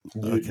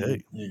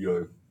Okay. You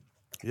go.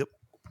 Yep.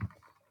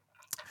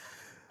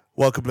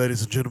 Welcome,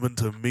 ladies and gentlemen,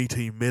 to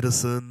Meaty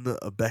Medicine,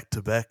 back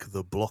to back,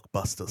 the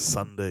blockbuster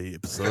Sunday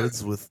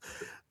episodes with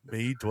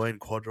me, Dwayne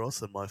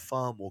Quadros, and my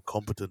far more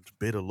competent,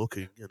 better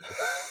looking, and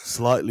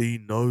slightly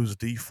nose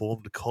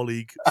deformed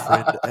colleague,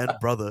 friend, and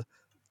brother,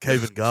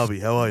 Kevin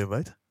Garvey. How are you,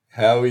 mate?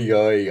 How are we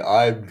going?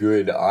 I'm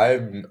good.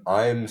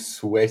 I'm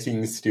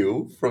sweating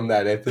still from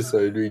that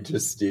episode we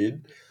just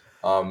did.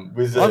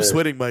 Was I'm a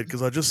sweating, mate,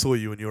 because I just saw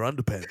you in your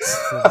underpants.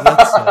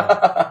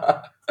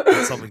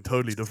 That's something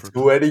totally different.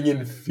 sweating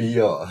in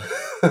fear.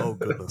 Oh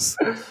goodness!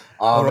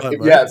 All right,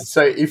 Yeah. mate.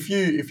 So if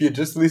you're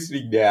just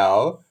listening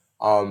now,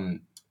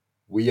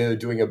 we are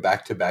doing a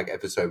back-to-back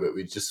episode, but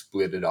we just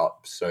split it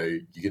up so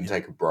you can Yep.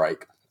 take a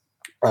break.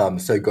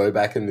 So go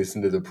back and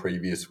listen to the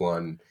previous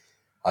one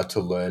to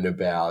learn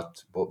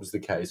about what was the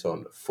case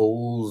on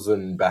fools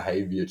and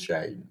behavior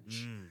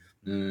change.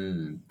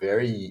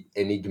 Very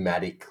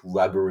enigmatic,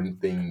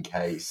 labyrinthine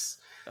case.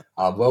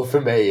 Well, for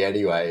me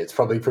anyway, it's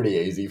probably pretty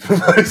easy for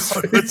most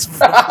No, people.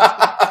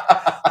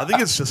 I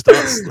think it's just us.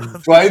 I think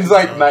it's Dwayne's just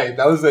like, us. mate,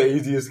 that was the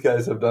easiest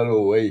case I've done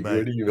all week. What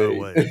Mate, do you no mean?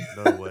 way,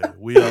 no way.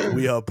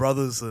 We are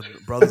brothers in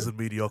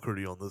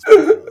mediocrity on this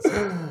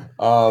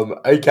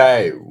podcast.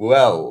 Okay,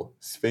 well,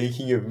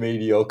 speaking of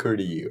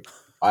mediocrity,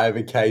 I have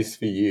a case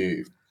for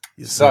you.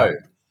 Yes, sir.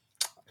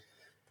 So,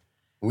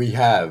 we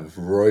have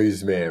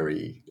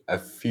Rosemary, a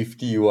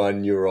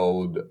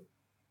 51-year-old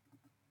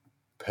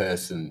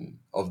person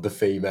of the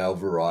female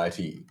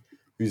variety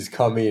who's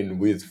come in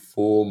with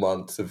 4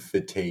 months of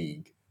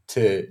fatigue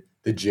to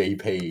the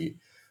GP.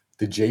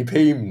 The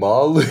GP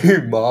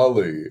Malu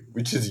Malu,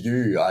 which is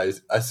you,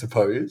 I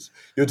suppose.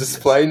 Your Yes,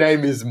 display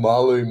name is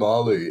Malu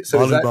Malu. So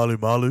Malu Malu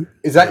Malu.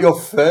 is that Yep. your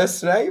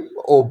first name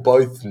or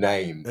both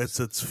names?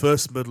 It's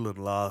first, middle, and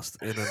last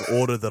in an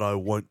order that I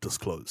won't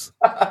disclose.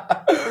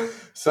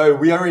 So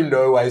we are in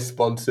no way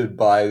sponsored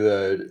by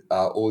the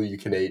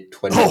all-you-can-eat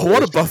Oh,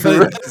 what a $20 buffet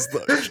that is,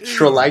 though! Sri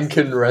Jesus.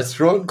 Lankan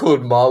restaurant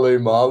called Malu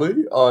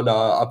Malu on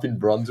up in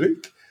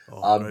Brunswick.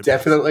 Oh, great place.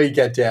 Definitely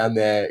get down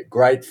there.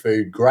 Great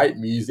food, great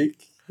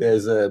music.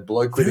 There's a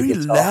bloke with a Very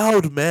guitar.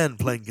 loud man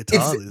playing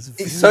guitar. It's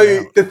Very so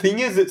loud. the thing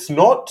is, it's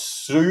not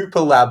super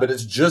loud, but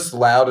it's just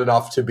loud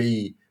enough to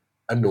be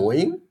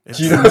annoying.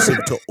 Do you know?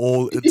 Intrusive to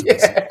all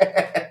intimacy.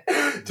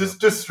 Yeah. Just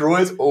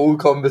destroys all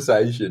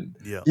conversation.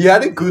 Yeah. He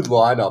had a Yeah. good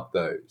lineup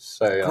though.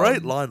 So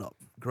Great lineup.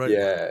 Great lineup.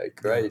 yeah,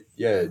 great.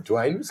 Yeah,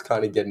 Dwayne was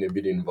kind of getting a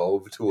bit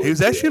involved He towards was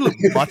the actually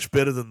end. much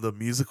better than the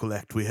musical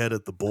act we had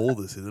at the ball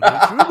this season. Do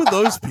you remember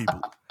those people?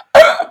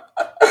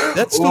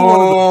 That's still one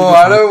of the Oh,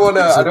 biggest I don't want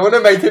to. robberies I don't want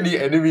to make any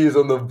enemies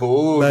on the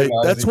ball mate,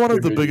 that's organizing one of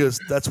the committee.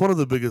 biggest that's one of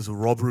the biggest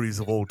robberies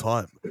of all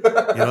time. You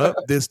know,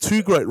 there's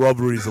two great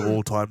robberies of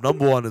all time.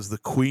 Number one is the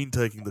Queen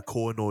taking the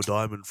Koh-i-Noor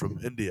diamond from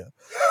India,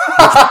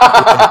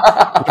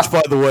 which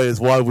by the way is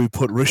why we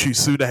put Rishi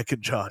Sunak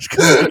in charge,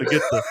 because he's going to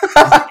get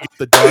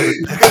the diamond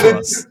He's back for gonna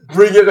us.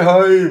 bring it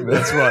home.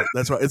 That's right.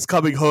 That's right. It's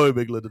coming home,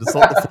 England. It's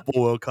not the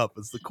Football World Cup.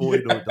 It's the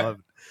Koh-i-Noor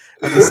diamond.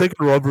 And the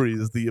second robbery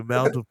is the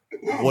amount of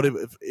whatever,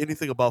 if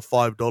anything above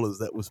 $5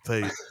 that was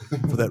paid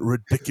for that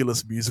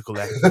ridiculous musical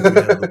act that we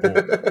had at the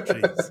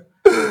ball.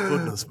 Jeez,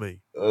 goodness me.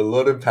 A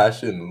lot of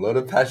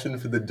passion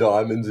for the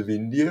diamonds of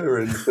India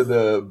and for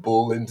the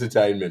ball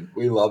entertainment.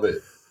 We love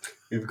it.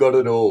 We've got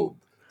it all.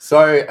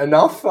 So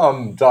enough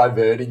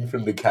diverting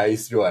from the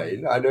case,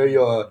 Dwayne. I know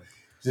you're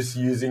just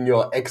using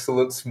your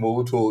excellent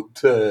small talk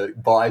to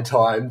buy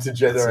time to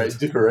generate it.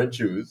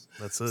 differentials.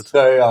 That's it.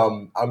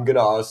 So I'm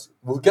gonna ask.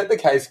 We'll get the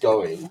case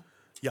going.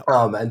 Yep.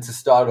 And to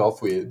start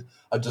off with,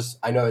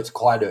 I know it's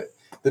quite a.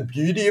 The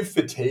beauty of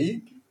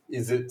fatigue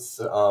is it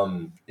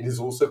is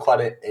also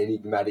quite an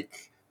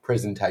enigmatic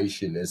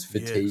presentation, as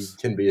fatigue Yes.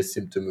 can be a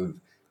symptom of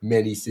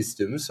many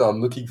systems. So I'm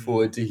looking Mm,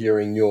 forward to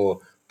hearing your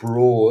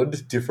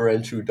broad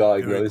differential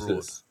very broad.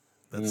 diagnosis.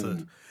 That's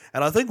it.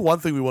 And I think one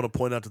thing we want to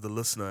point out to the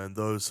listener and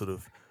those sort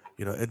of,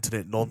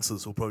 internet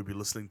nonsense will probably be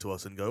listening to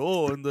us and go,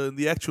 oh, in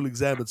the actual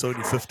exam, it's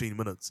only 15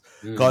 minutes.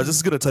 Guys, this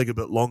is going to take a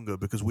bit longer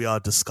because we are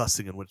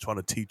discussing and we're trying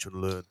to teach and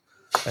learn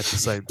at the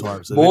same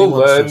time. So if More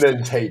anyone's learn just,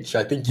 than teach.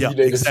 I think yeah, you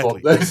need to swap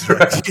exactly. those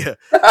around.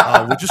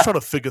 Yeah. We're just trying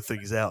to figure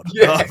things out.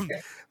 Yeah.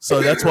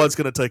 So that's why it's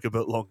going to take a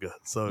bit longer.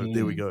 So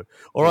there we go.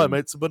 All right, Mm.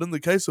 mate. So, but in the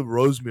case of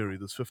Rosemary,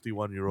 this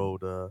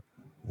 51-year-old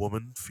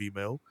woman,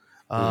 female,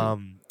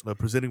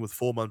 presenting with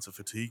 4 months of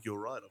fatigue, you're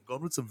right. I've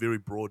gone with some very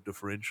broad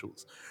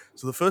differentials.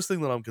 So the first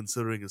thing that I'm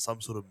considering is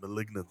some sort of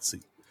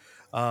malignancy.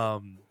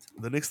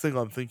 The next thing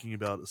I'm thinking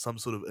about is some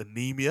sort of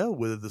anemia,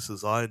 whether this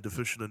is iron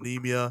deficient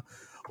anemia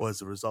or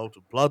as a result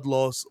of blood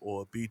loss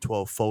or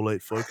B12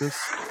 folate focus.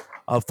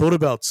 I've thought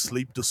about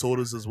sleep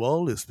disorders as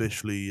well,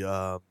 especially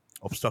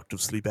obstructive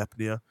sleep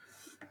apnea.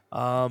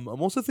 I'm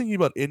also thinking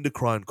about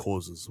endocrine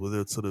causes, whether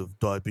it's sort of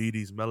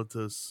diabetes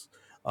mellitus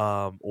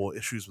or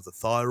issues with the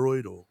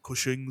thyroid or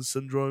Cushing's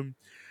syndrome.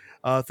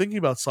 Thinking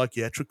about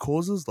psychiatric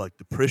causes like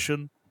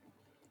depression,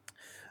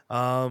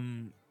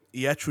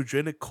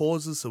 iatrogenic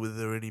causes, so whether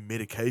there are any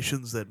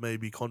medications that may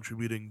be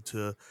contributing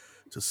to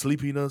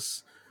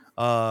sleepiness,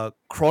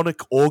 chronic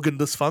organ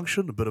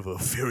dysfunction, a bit of a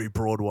very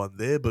broad one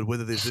there, but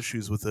whether there's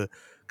issues with the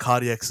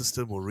cardiac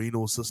system or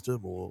renal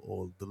system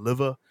or the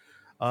liver.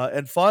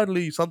 And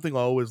finally, something I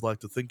always like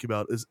to think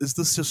about is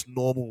this just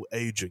normal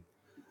aging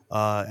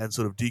and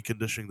sort of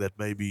deconditioning that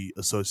may be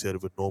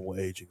associated with normal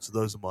aging? So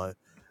those are my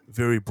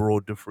very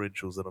broad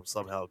differentials that I'm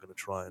somehow going to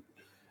try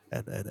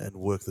and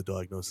work the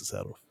diagnosis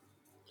out of.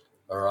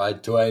 All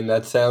right, Dwayne,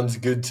 that sounds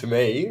good to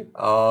me.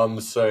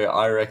 So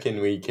I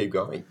reckon we keep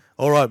going.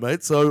 All right,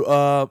 mate. So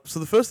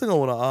the first thing I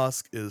want to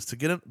ask is to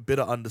get a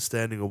better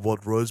understanding of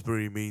what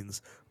Rosemary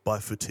means by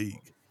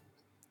fatigue.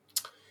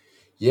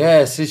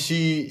 Yeah, so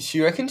she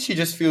reckons she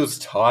just feels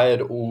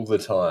tired all the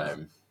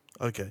time.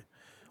 Okay,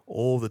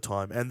 all the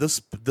time, and this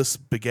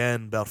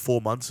began about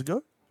 4 months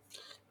ago.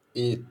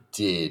 It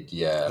did,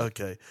 yeah.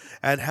 Okay,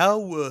 and how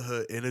were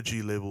her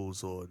energy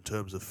levels, or in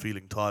terms of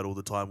feeling tired all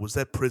the time? Was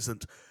that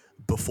present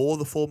before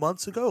the 4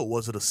 months ago, or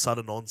was it a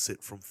sudden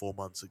onset from 4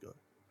 months ago?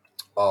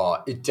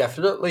 Oh, it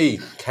definitely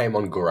came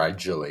on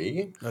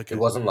gradually. It Okay.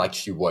 wasn't like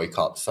she woke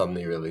up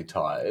suddenly really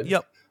tired.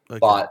 Yep. Okay.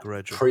 But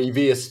Gradual.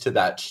 previous to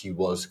that, she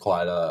was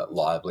quite a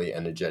lively,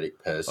 energetic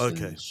Okay.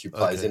 person. She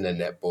plays Okay. in a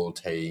netball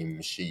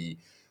team. She's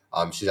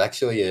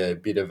actually a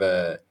bit of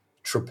a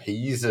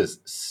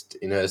trapezist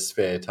in her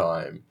spare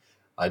time.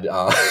 I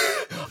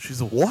She's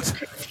a what?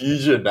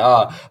 confusion.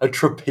 A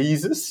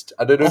trapezist.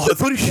 I don't know if Oh, I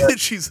thought you said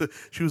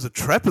she was a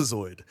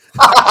trapezoid.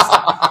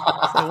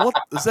 So what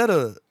is that?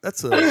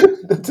 it's a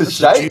That's a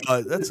shape.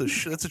 GI. That's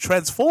a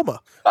transformer.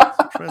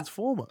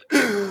 Transformer.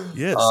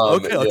 Yes.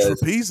 Okay. A Yes,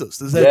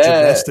 trapezist. Is that yeah.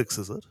 gymnastics?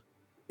 Is it?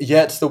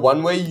 Yeah, it's the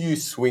one where you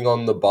swing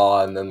on the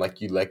bar and then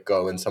like you let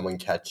go and someone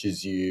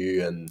catches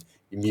you and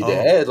in Oh.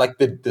 midair, like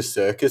the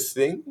circus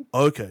thing.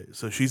 Okay.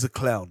 So she's a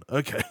clown.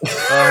 Okay.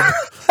 Um.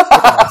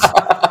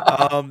 All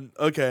right.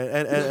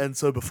 Okay. And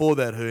so before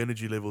that, her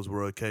energy levels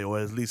were okay, or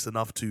at least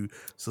enough to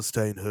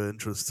sustain her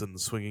interest in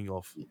swinging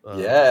off.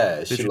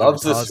 Yeah, she Fidgeting with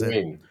loves the Tarzan.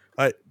 swing.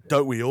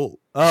 Don't we all?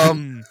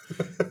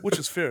 Which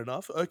is fair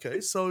enough.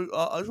 Okay, so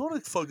I just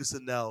want to focus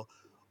in now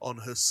on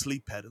her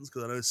sleep patterns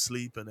because I know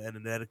sleep and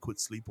inadequate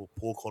sleep or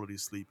poor quality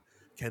sleep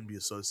can be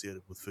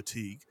associated with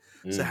fatigue.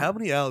 So, how Mm.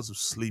 many hours of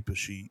sleep is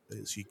she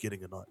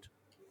getting a night?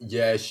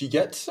 Yeah, she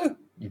gets a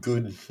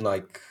good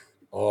like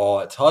oh,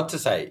 it's hard to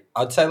say.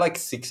 I'd say like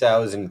 6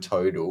 hours in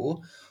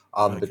total.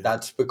 But Okay,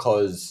 that's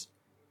because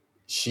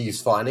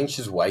she's finding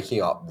she's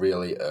waking up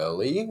really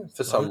early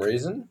for some okay,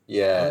 reason.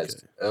 Yeah, okay,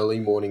 it's early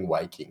morning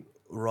waking.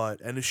 right.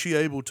 And is she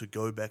able to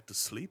go back to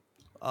sleep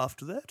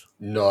after that?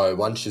 No,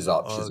 once she's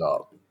up, she's Okay.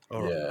 up.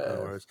 All right, no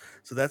Yeah. worries.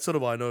 So that's sort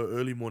of I know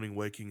early morning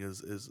waking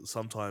is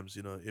sometimes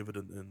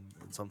evident in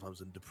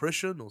sometimes in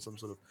depression or some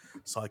sort of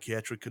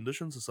psychiatric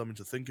conditions, or something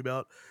to think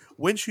about.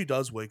 When she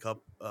does wake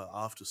up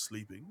after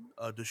sleeping,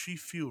 does she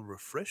feel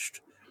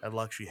refreshed and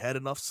like she had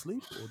enough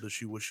sleep, or does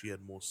she wish she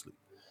had more sleep?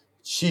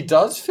 She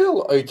does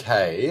feel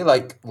okay.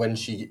 Like when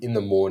she in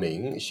the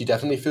morning, she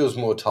definitely feels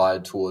more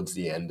tired towards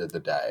the end of the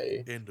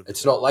day. End of the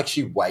It's day. not like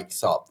she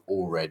wakes up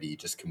already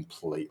just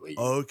completely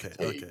Okay, okay.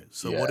 fatigued.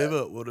 So Yeah.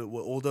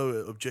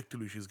 although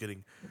objectively she's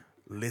getting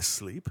less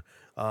sleep,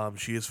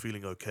 she is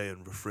feeling okay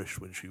and refreshed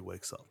when she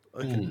wakes up.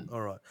 Okay, Mm.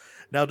 all right.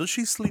 Now, does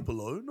she sleep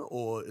alone,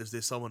 or is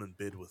there someone in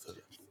bed with her?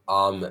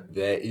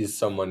 There is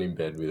someone in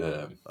bed with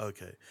her.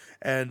 Okay.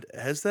 And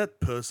has that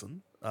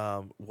person,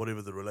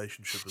 whatever the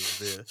relationship is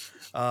there,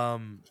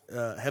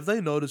 have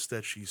they noticed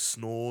that she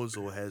snores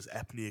or has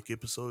apneic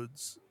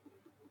episodes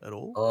at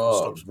all, or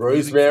Oh, stops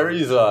breathing for?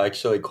 Rosemary's are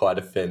actually quite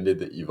offended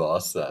that you've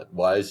asked that.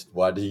 Why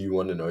do you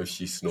want to know if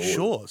she snores?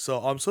 Sure. So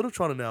I'm sort of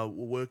trying to now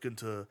work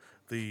into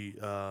the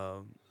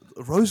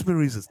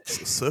Rosemary's a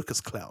circus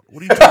clown.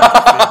 What are you trying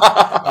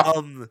to defend?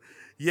 Um,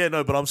 yeah,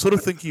 no, but I'm sort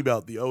of thinking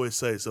about the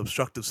OSA, so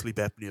obstructive sleep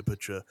apnea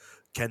picture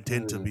can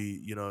tend to Mm,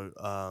 be,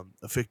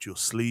 affect your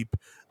sleep,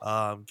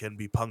 can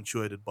be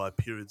punctuated by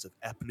periods of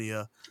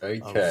apnea,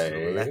 sort of a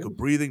okay. lack of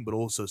breathing, but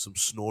also some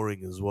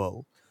snoring as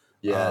well.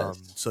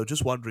 Yes. So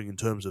just wondering in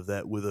terms of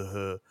that,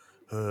 whether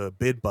her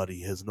bed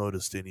buddy has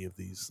noticed any of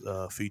these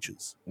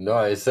features.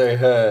 No, so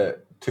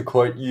her, to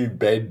quote you,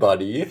 bed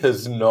buddy,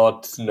 has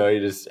not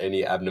noticed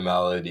any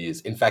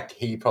abnormalities. In fact,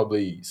 he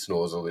probably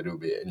snores a little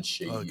bit, and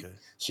Okay.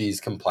 she's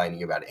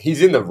complaining about it.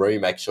 He's in the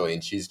room actually,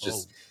 and she's Oh,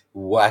 just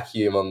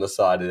whacking him on the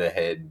side of the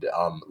head,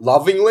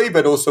 lovingly,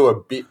 but also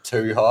a bit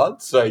too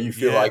hard. So you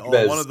feel yeah. like Oh,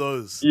 there's one of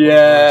those sort of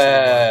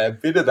yeah, a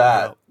bit of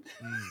yeah. that.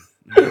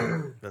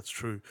 That's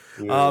true.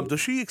 Yeah. Does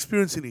she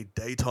experience any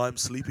daytime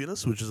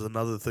sleepiness, which is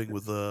another thing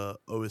with the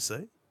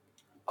OSA?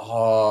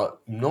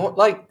 Not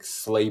like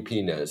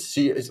sleepiness.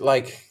 She is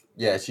like,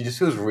 yeah, she just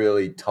feels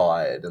really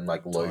tired and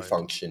like low Tired.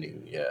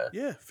 functioning. Yeah.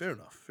 Yeah, fair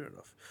enough. Fair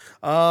enough.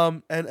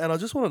 And I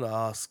just wanted to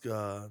ask,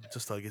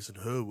 just I guess in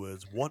her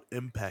words, what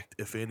impact,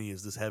 if any,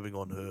 is this having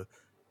on her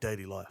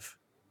daily life?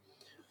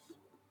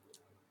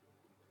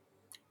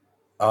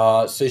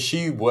 So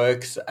she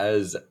works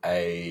as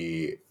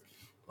a.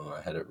 Oh,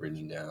 I had it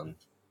written down.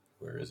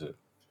 Where is it?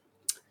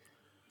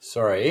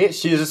 Sorry,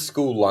 she's a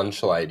school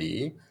lunch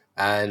lady,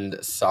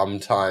 and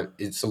sometimes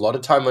it's a lot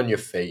of time on your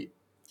feet,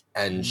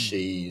 and Mm.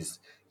 she's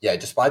yeah,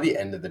 just by the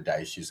end of the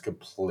day, she's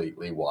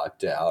completely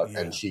wiped out,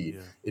 and Yeah,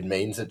 yeah, it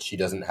means that she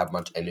doesn't have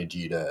much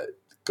energy to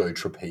go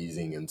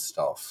trapezing and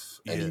stuff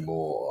yeah.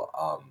 anymore.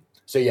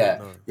 So yeah,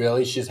 No.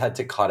 really, she's had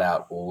to cut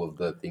out all of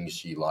the things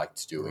she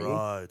liked doing.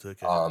 Right.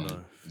 Okay. No.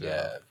 Fair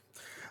Yeah.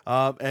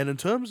 enough. And in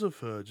terms of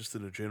her, just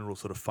in a general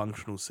sort of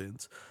functional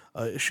sense,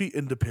 is she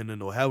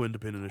independent, or how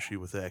independent is she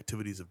with the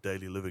activities of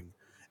daily living?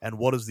 And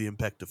what is the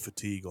impact of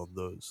fatigue on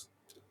those?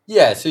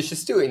 Yeah, so she's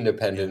still Yeah.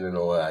 independent in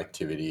all her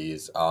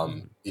activities.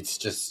 Mhm. It's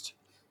just,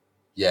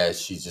 yeah,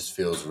 she just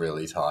feels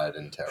really tired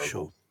and Sure.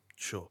 terrible.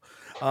 Sure.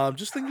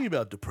 Just thinking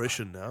about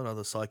depression now and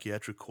other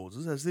psychiatric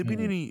causes, has there been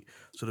Mm. any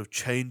sort of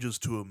changes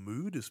to a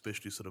mood,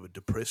 especially sort of a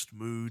depressed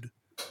mood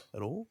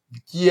at all?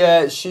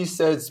 Yeah, she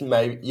says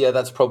maybe, yeah,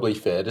 that's probably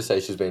fair to say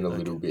she's been a Okay.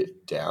 little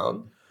bit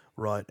down.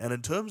 Right. And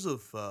in terms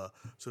of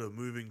sort of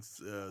moving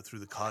through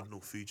the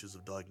cardinal features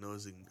of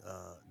diagnosing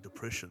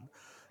depression,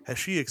 has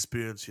she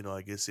experienced,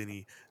 I guess,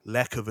 any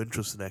lack of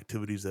interest in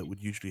activities that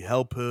would usually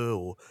help her,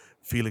 or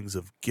feelings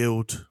of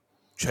guilt,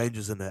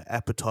 changes in her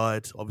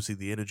appetite? Obviously,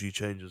 the energy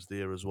changes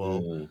there as well.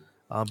 Mm.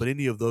 But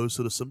any of those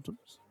sort of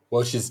symptoms?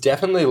 Well, she's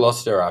definitely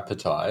lost her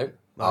appetite.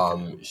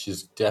 Okay.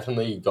 She's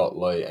definitely got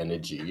low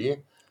energy,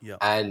 Yeah.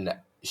 and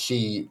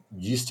she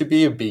used to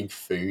be a big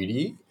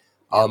foodie,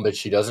 Yeah. but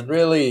she doesn't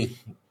really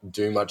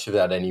do much of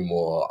that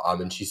anymore.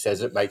 And she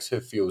says it makes her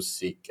feel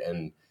sick,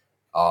 and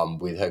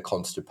with her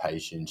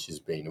constipation, she's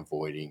been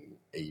avoiding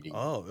eating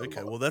Oh, a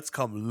okay. lot. Well, that's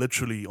come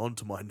literally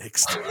onto my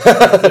next sort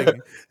of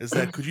thing. Is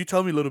that could you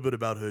tell me a little bit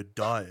about her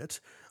diet,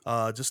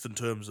 just in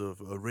terms of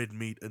red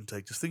meat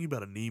intake? Just thinking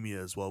about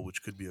anemia as well,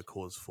 which could be a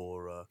cause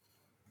for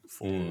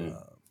Mm.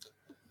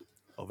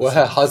 Well,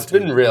 her obviously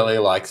husband fatigue. really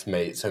likes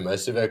meat, so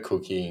most of her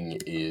cooking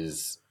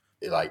is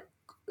like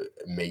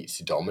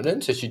meat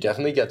dominant. So she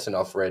definitely gets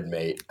enough red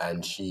meat,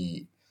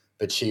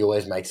 but she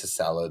always makes a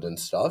salad and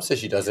stuff. So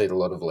she does Yeah. eat a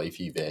lot of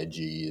leafy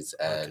veggies,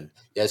 Okay. and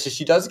yeah, so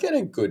she does get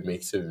a good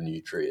mix of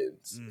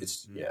nutrients. Mm,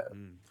 It's mm, yeah.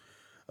 mm.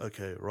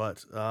 Okay, right.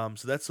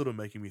 So that's sort of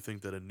making me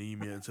think that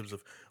anemia, in terms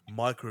of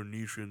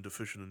micronutrient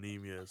deficient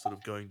anemia, is sort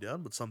of going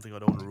down, but something I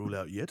don't want to rule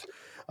out yet.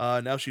 I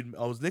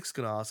was next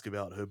going to ask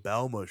about her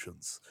bowel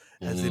motions.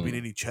 Has there been Mm.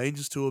 any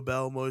changes to her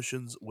bowel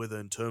motions, whether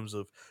in terms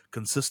of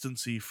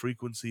consistency,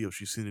 frequency, or if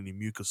she's seen any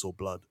mucus or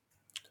blood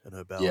in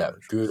her bowel Yeah,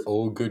 good. motions?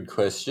 All good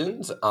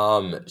questions.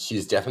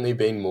 She's definitely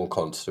been more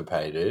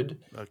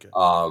constipated. Okay,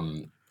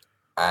 Um,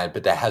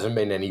 but there hasn't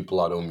been any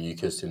blood or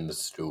mucus in the okay.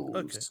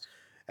 stools.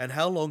 And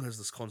how long has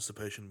this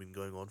constipation been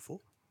going on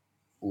for?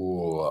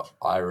 Or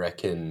I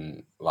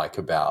reckon like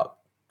about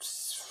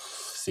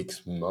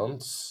 6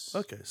 months.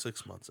 Okay,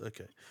 6 months.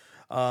 Okay,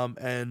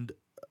 and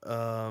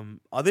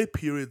are there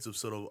periods of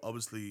sort of,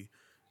 obviously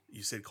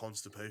you said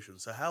constipation?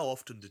 So how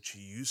often did she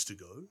used to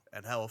go,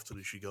 and how often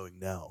is she going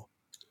now?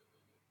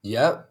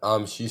 Yeah.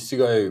 She used to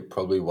go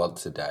probably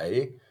once a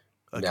day.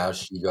 Okay, Now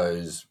she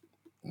goes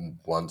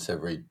once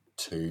every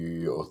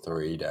 2 or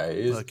 3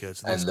 days, okay.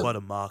 So there's and quite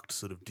a marked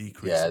sort of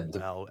decrease yeah, in the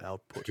bowel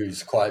output.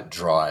 poo's quite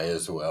dry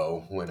as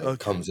well when it Okay,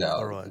 comes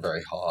all out right,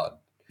 very hard.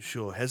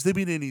 sure. Has there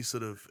been any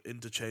sort of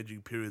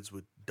interchanging periods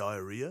with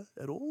diarrhea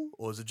at all,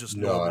 or is it just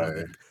normal and No,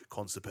 then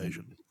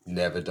constipation?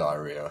 never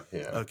diarrhea.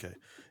 Yeah. Okay.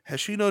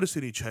 Has she noticed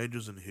any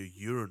changes in her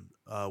urine,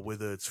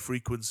 whether it's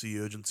frequency,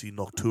 urgency,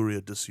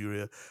 nocturia,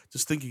 dysuria?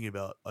 Just thinking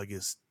about, I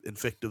guess,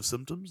 infective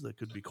symptoms that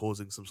could be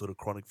causing some sort of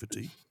chronic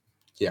fatigue.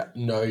 Yeah,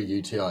 no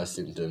UTI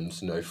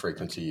symptoms, no Okay.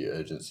 frequency,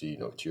 urgency,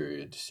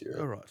 nocturia, All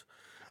dysuria. right.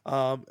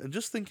 And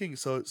just thinking,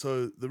 so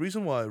the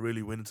reason why I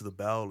really went into the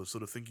bowel is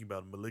sort of thinking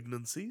about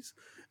malignancies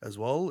as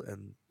well,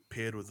 and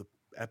paired with the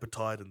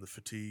appetite and the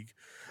fatigue.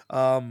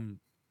 Um,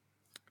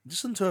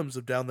 just in terms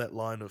of down that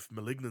line of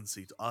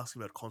malignancy, to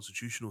asking about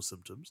constitutional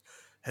symptoms,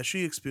 has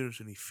she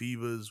experienced any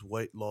fevers,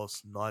 weight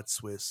loss, night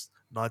sweats,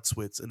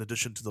 in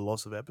addition to the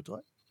loss of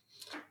appetite?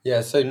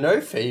 Yeah, so no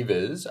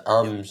fevers.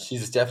 Yep.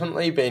 She's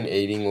definitely been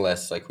eating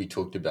less, like we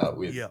talked about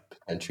with Yeah.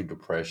 potential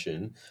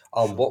depression.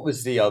 Sure. What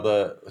was the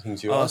other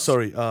things you asked?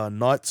 Sorry.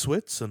 Night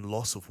sweats and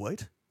loss of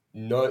weight.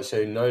 No,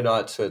 so no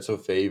night sweats or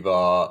fever.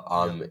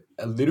 Yeah.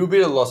 A little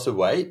bit of loss of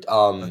weight.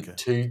 Okay.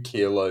 2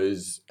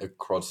 kilos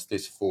across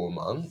this 4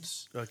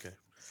 months. Okay.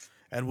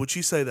 And would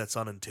you say that's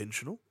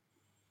unintentional?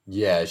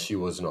 Yeah, she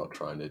was not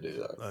trying to do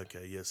that.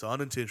 Okay. Yeah. So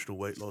unintentional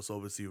weight loss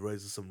obviously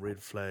raises some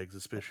red flags,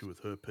 especially with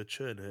her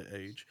picture and her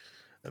age,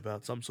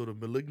 about some sort of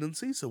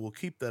malignancy. So we'll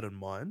keep that in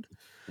mind.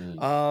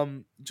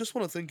 Mm. Just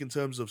want to think in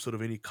terms of sort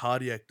of any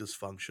cardiac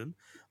dysfunction,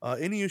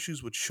 any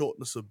issues with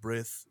shortness of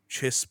breath,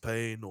 chest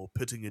pain, or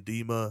pitting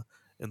edema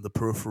in the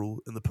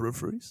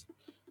peripheries.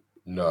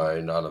 No,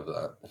 none of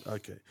that.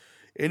 Okay,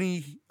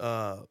 any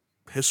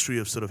history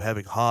of sort of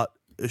having heart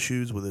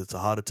issues, whether it's a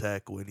heart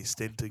attack or any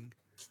stenting.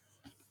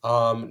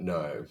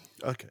 No.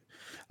 Okay,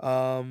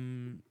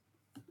 um,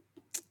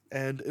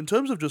 and in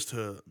terms of just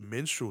her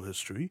menstrual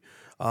history,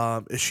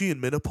 is she in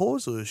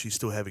menopause or is she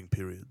still having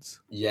periods?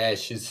 Yeah,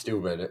 she's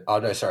still been. Oh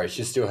no, sorry,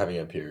 she's still having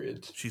a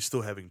period. She's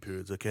still having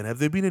periods. Okay. And have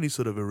there been any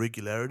sort of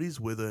irregularities,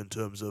 whether in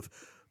terms of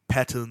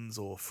patterns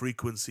or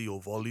frequency or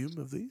volume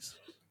of these?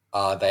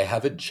 They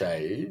haven't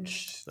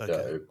changed Okay.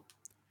 though.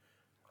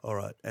 All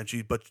right, and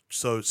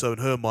so in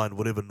her mind,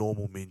 whatever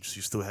normal means,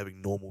 she's still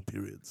having normal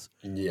periods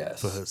for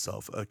Yes.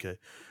 herself. Okay,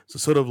 so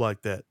sort of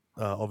like that.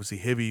 Obviously,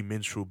 heavy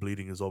menstrual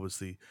bleeding is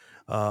obviously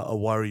a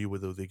worry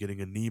whether they're getting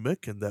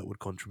anemic, and that would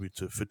contribute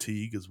to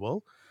fatigue as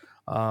well.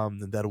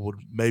 And that would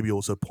maybe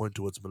also point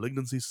towards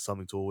malignancy, so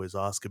something to always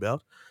ask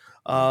about.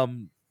 Mm.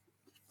 Um,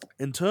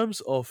 in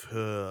terms of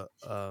her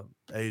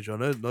age,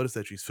 noticed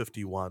that she's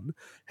 51.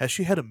 Has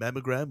she had a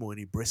mammogram or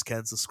any breast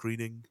cancer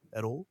screening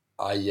at all?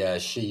 Yeah,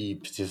 she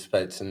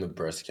participates in the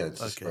breast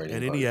cancer Okay, screening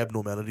and any program.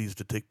 abnormalities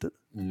detected?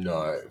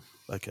 No.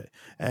 Okay,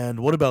 and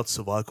what about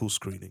cervical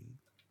screening?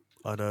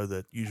 I know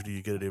that usually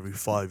you get it every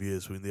 5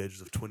 years between the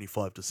ages of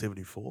 25 to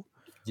 74. So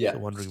Yeah.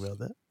 wondering about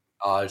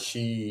that.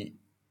 She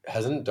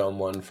hasn't done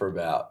one for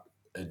about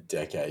a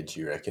decade,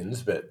 she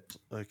reckons, but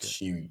Okay,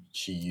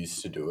 she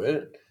used to do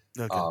it,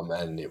 okay,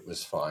 and it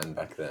was fine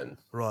back then.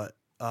 right.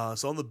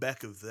 So on the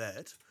back of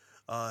that,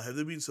 have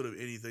there been sort of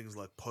any things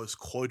like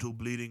post-coital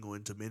bleeding or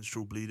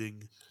intermenstrual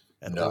bleeding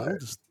at No. all?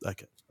 Just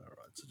okay, all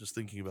right. So just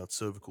thinking about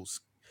cervical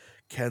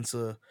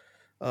cancer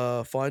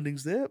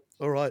findings there.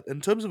 All right. In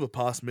terms of a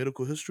past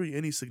medical history,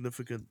 any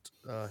significant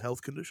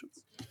health conditions?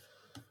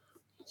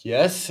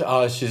 Yes,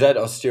 she's had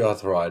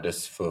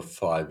osteoarthritis for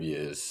 5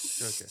 years.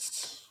 Okay,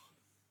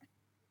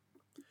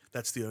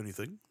 that's the only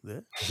thing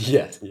there.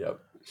 Yes, yep.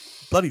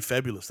 Bloody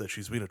fabulous that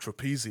she's been a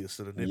trapezius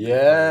and a Olympic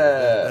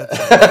player.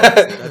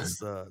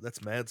 Yeah.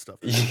 That's mad stuff.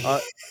 Uh,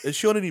 is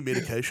she on any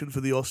medication for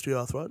the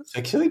osteoarthritis?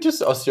 Actually,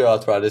 just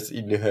osteoarthritis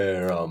in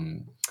her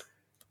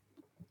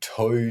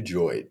toe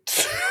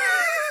joint.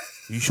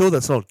 You sure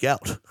that's not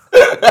gout?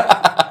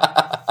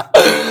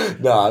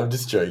 No, I'm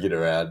just joking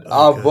around.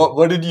 Okay.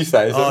 What did you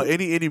say? Sorry.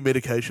 Any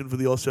medication for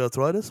the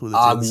osteoarthritis, whether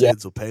it's Yeah,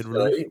 NSAIDs or pain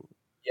relief? actually,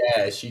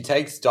 yeah, she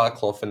takes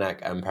diclofenac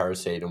and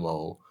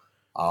paracetamol.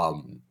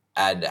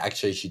 And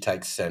actually, she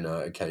takes Senna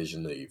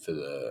occasionally for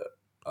the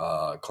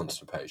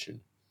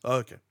constipation.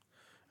 Okay,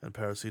 and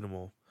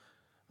paracetamol.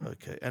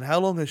 Okay, and how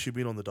long has she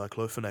been on the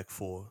diclofenac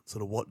for?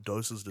 Sort of what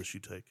doses does she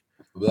take?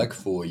 Like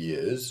 4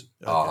 years.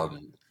 Okay.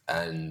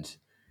 And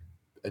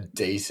a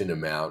decent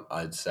amount,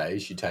 I'd say.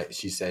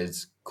 She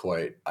says,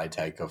 "quote I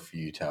take a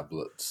few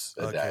tablets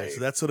a Okay, day." so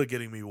that's sort of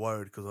getting me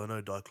worried because I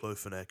know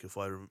diclofenac.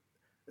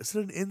 Is it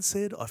an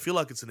NSAID? I feel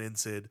like it's an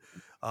NSAID.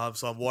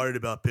 So I'm worried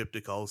about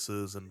peptic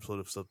ulcers and sort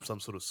of some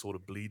sort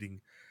of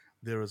bleeding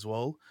there as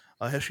well.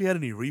 Has she had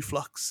any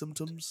reflux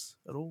symptoms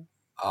at all?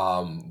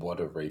 What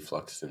are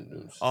reflux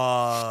symptoms?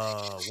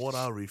 What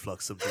are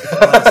reflux symptoms?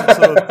 Some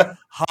sort of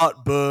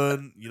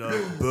heartburn,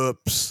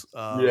 burps,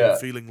 Yeah.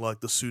 feeling like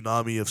the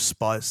tsunami of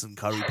spice and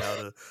curry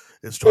powder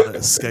is trying to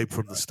escape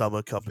from the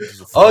stomach up into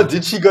the Oh, throat.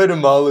 did she go to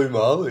Malu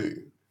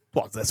Malu?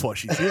 Well, that's why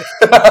she's here.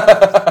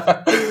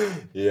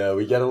 Yeah,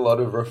 we get a lot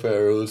of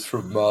referrals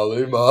from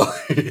Malu All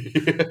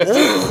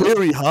Malu.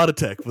 query heart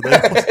attack, but they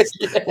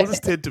all Yeah.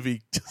 just tend to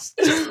be just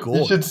You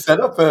gone. should set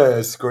up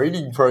a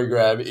screening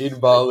program in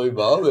Malu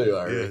Malu,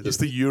 I Yeah,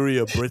 just a reckon.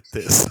 urea breath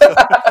test.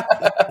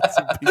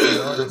 Some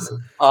PPIs.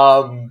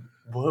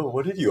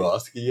 What did you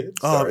ask again?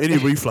 Oh, Sorry. any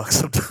reflux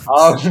symptoms?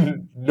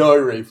 No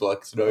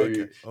reflux, no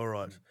Okay, all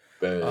right.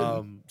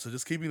 burn. So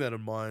just keeping that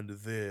in mind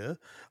there.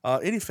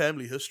 Any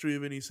family history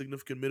of any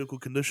significant medical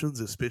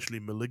conditions, especially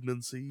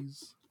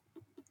malignancies?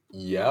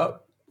 Yep.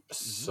 Hmm.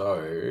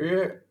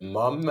 So,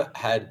 mum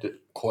had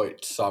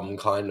quote some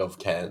kind of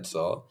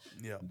cancer.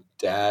 Yeah.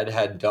 Dad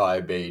had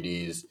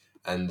diabetes,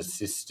 and the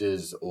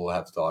sisters all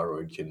have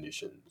thyroid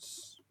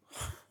conditions.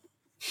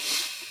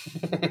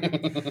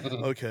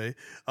 Okay.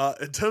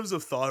 In terms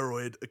of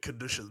thyroid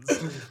conditions,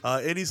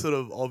 any sort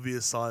of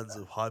obvious signs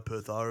of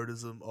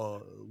hyperthyroidism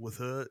with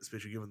her,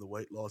 especially given the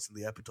weight loss and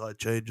the appetite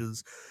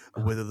changes,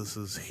 whether this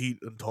is heat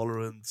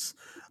intolerance,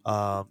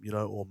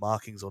 or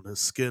markings on her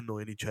skin or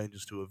any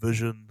changes to her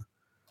vision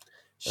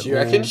at She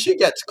reckons all? she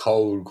gets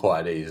cold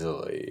quite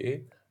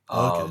easily.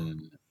 Okay.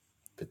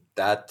 But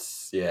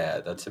that's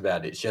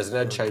about it. She hasn't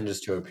had Okay. changes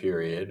to her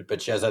period,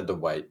 but she has had the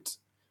weight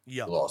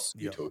Yeah. loss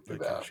you Yeah. talked Okay.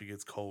 about. She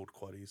gets cold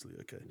quite easily.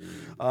 Okay.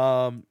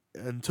 Mm.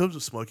 In terms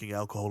of smoking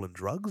alcohol and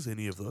drugs,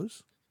 any of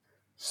those?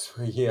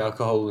 Speaking of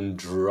alcohol and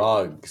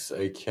drugs,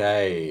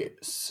 okay.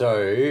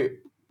 So,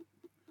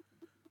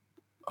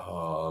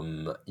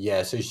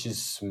 yeah, so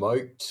she's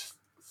smoked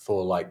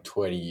for like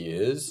 20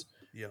 years,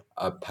 Yeah.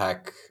 a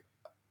pack,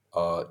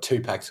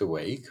 2 packs a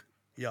week.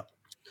 Yeah.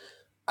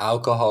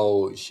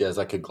 Alcohol, she has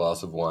like a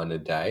glass of wine a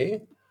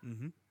day.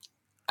 Mm-hmm.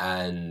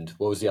 And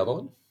what was the other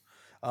one?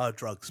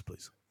 Drugs,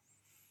 please.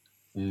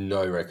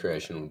 No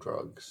recreational Okay,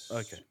 drugs.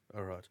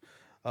 all right.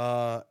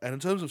 And in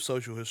terms of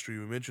social history,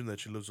 we mentioned that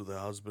she lives with her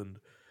husband.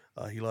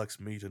 He likes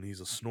meat and he's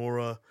a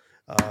snorer.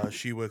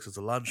 She works as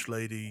a lunch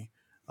lady.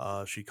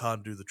 She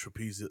can't do the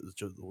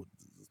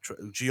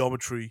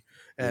geometry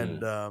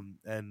Mm,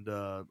 and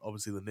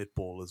obviously the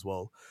netball as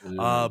well.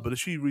 mm. But is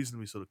she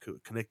reasonably sort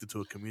of connected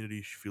to a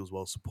community? She feels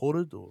well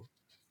supported, or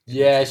any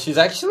Yeah, issues with she's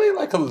that? actually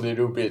like a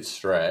little bit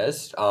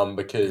stressed, Yeah.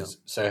 because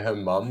so her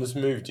mum's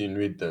moved in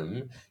with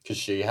them because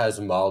she has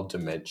mild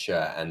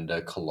dementia and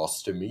a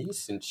colostomy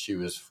since she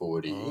was Oh,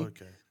 40.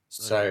 okay. Okay.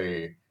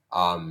 So,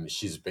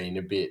 She's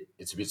been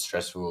it's a bit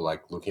stressful,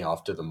 like looking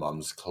after the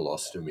mum's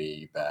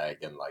colostomy bag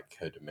and like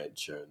her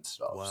dementia and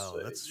stuff. Wow,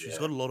 So she's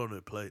got a lot on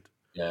her plate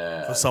for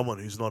yeah. someone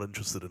who's not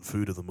interested in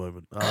food at the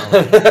moment.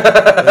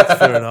 That's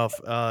fair enough.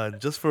 And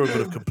just for a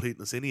bit of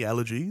completeness, any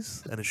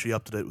allergies? And is she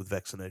up to date with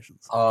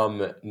vaccinations?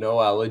 No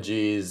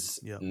allergies.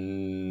 Yeah.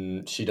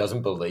 She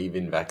doesn't believe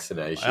in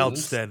vaccinations.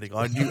 Outstanding.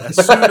 I knew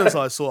as soon as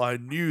I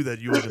knew that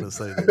you were going to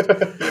say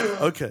that.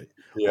 Okay.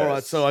 All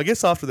right. So Yes. I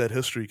guess after that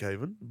history,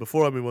 Caven,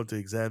 before I move on to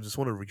exams, just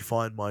want to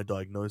refine my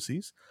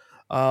diagnoses.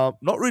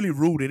 Not really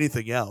ruled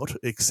anything out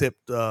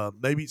except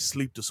maybe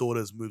sleep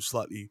disorders move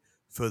slightly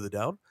further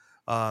down,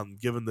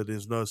 given that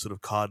there's no sort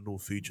of cardinal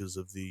features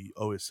of the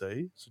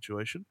OSA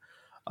situation.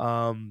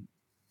 Um,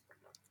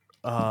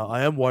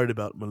 I am worried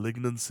about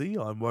malignancy.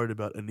 I'm worried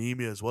about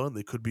anemia as well, and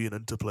there could be an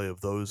interplay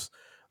of those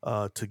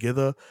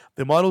together.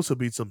 There might also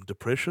be some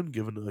depression,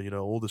 given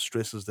all the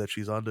stresses that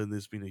she's under, and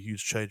there's been a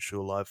huge change to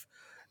her life,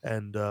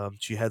 and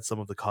she had some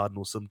of the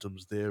cardinal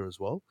symptoms there as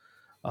well.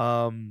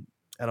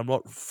 And I'm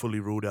not fully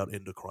ruled out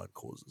endocrine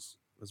causes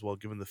as well,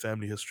 given the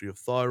family history of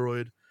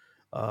thyroid,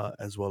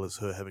 as well as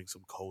her having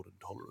some cold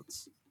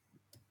intolerance.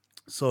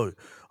 So,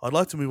 I'd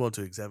like to move on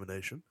to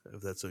examination,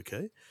 if that's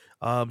okay.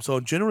 So,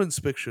 on general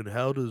inspection,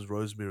 how does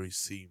Rosemary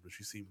seem? Does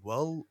she seem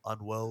well,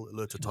 unwell,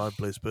 alert to time,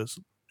 place,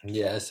 person?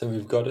 Yeah, so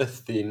we've got a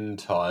thin,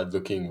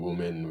 tired-looking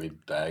woman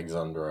with bags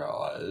under her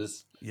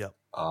eyes. Yeah,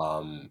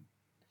 Um,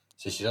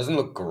 so she doesn't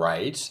look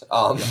great.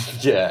 yeah,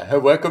 Yeah, her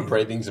work of yeah.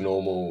 breathing's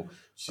normal.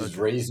 She's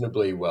Okay,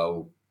 reasonably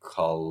well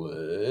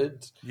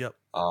colored. yep,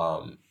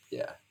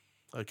 Yeah.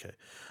 okay.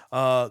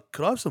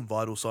 Could I have some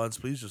vital signs,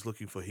 please? Just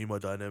looking for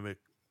hemodynamic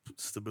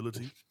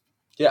stability.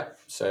 Yeah.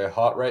 So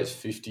heart rate's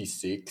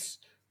 56,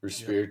 Yep,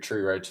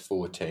 respiratory rate's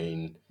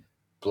 14,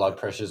 blood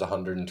pressure's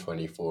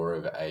 124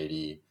 over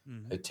 80,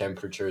 mm-hmm, her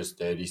temperature is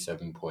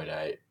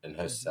 37.8, and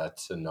her mm-hmm.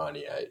 sats are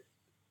 98.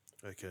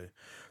 Okay.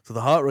 So,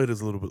 the heart rate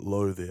is a little bit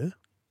low there.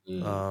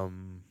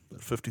 Mm.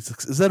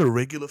 56. Is that a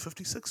regular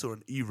 56 or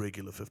an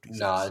irregular Nah,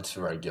 56? it's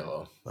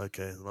regular.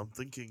 Okay, and I'm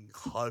thinking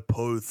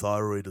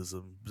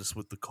hypothyroidism, just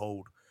with the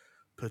cold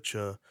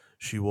picture.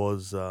 She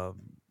was, I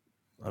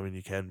mean,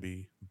 you can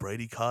be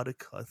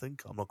bradycardic, I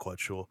think. I'm not quite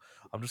sure.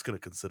 I'm just going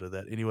to consider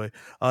that. Anyway,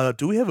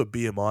 do we have a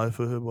BMI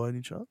for her by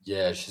any chance?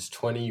 Yeah, she's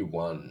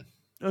 21.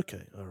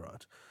 Okay, all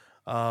right.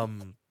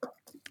 Um,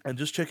 and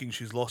just checking,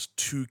 she's lost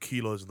 2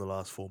 kilos in the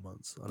last 4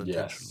 months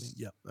unintentionally. Yes.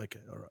 Yeah,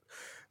 okay, all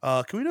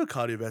right. Can we do a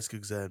cardiovascular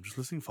exam? Just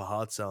listening for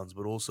heart sounds,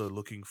 but also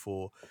looking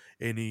for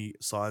any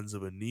signs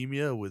of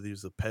anemia, whether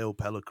it's the pale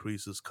pallor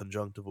creases,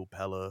 conjunctival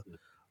pallor,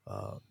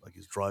 I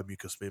guess dry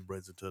mucous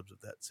membranes in terms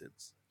of that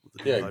sense with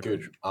the Yeah,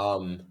 good.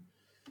 dehydration.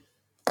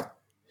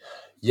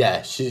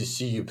 Yeah,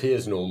 she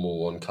appears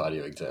normal on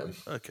cardio exam.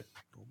 Okay,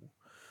 normal.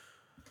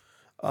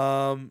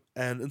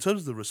 And in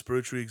terms of the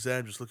respiratory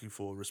exam, just looking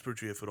for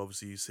respiratory effort.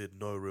 Obviously, you said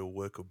no real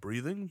work of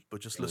breathing,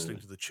 but just listening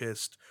Mm. to the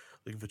chest,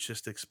 looking for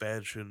chest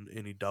expansion,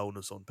 any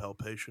dullness on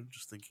palpation,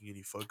 just thinking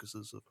any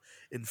focuses of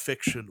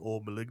infection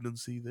or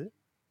malignancy there.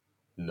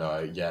 No,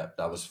 yeah,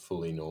 that was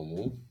fully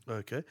normal.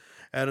 Okay.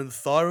 And in the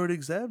thyroid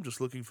exam,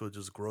 just looking for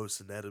just gross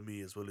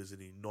anatomy as well as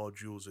any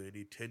nodules or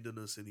any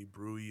tenderness, any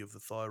bruit of the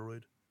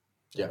thyroid.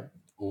 Yeah,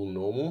 all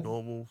normal.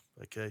 Normal.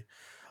 Okay.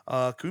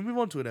 Can we move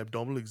on to an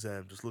abdominal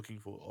exam? Just looking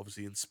for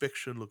obviously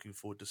inspection, looking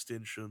for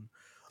distension,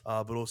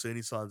 but also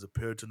any signs of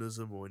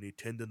peritonism or any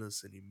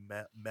tenderness, any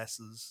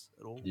masses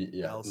at all,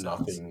 Yeah, bowel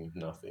sounds.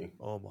 nothing.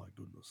 Oh my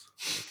goodness.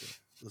 Okay,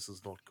 this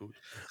is not good.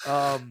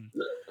 Um,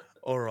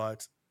 all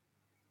right.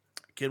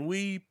 Can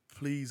we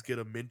please get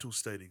a mental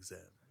state exam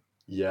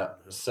Yeah, on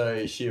her?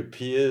 so she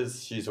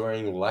appears she's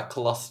wearing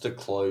lackluster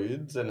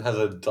clothes and has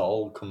a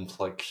dull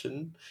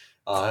complexion.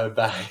 Her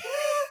back.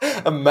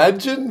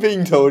 Imagine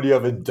being told you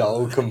have a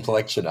dull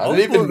complexion. I How don't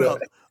do you even feel know.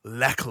 about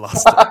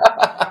lackluster?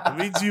 It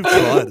means you've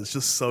tried. It's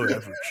just so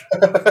average.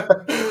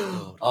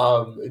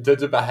 God. In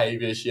terms of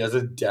behavior, she has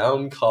a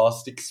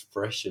downcast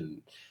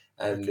expression,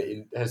 and Okay.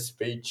 in her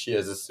speech, she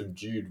has a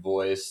subdued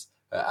voice.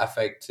 Her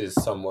affect is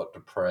somewhat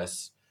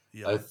depressed.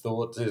 Yeah. Her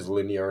thoughts is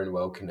linear and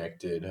well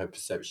connected. Her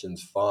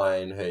perception's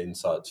fine. Her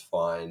insight's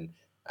fine,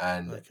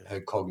 and Okay. her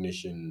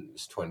cognition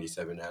is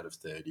 27 out of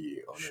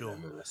 30 on an Sure.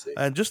 MMSE.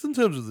 And just in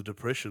terms of the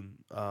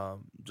depression,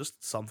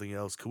 just something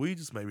else. Could we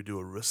just maybe do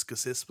a risk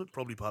assessment?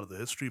 Probably part of the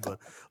history, but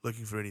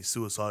looking for any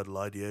suicidal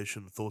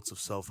ideation, thoughts of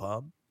self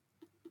harm.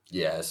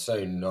 Yeah,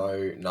 so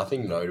no,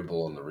 nothing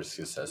notable on the risk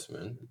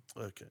assessment.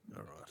 Okay.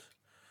 All right.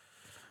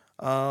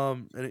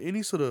 And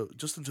any sort of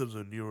just in terms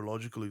of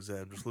neurological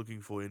exam, just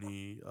looking for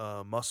any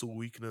muscle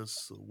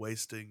weakness,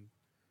 wasting,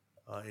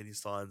 any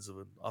signs of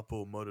an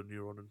upper motor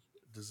neuron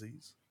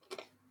disease.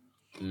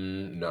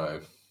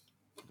 No.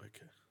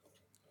 Okay.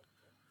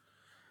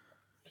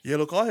 Yeah,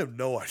 look, I have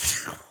no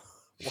idea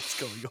what's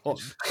going on.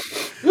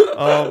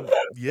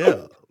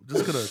 Yeah, I'm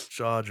just gonna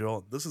charge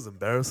on. This is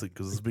embarrassing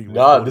because it's being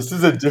Nah, recorded. this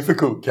is a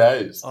difficult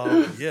case.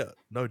 Yeah,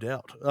 no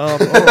doubt. All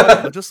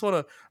right, I just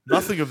want to.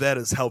 Nothing of that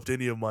has helped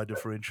any of my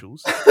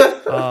differentials.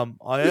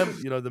 I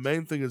am, the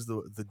main thing is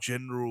the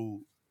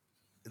general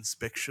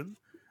inspection.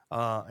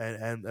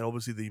 and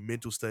obviously the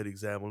mental state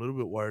exam. I'm a little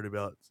bit worried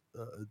about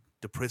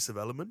depressive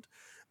element,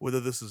 whether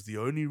this is the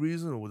only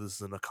reason or whether this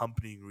is an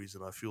accompanying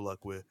reason. I feel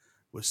like we're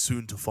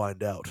soon to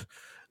find out.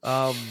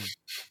 Um,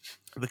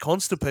 the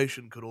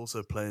constipation could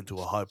also play into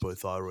a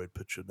hypothyroid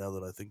picture. Now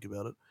that I think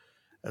about it,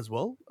 as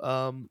well.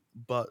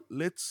 But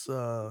let's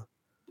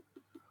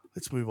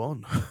move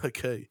on.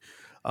 Okay.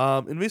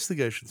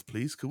 Investigations,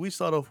 please. Could we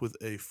start off with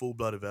a full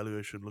blood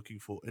evaluation looking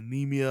for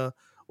anemia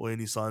or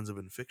any signs of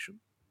infection?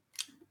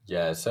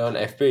 Yeah, so on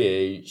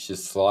FBE,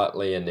 she's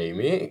slightly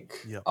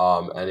anemic. Yeah.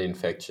 And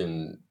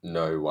infection,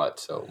 no white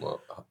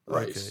cell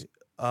race.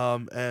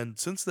 Okay. And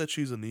since that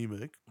she's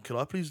anemic, can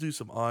I please do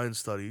some iron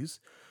studies,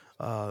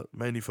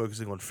 mainly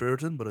focusing on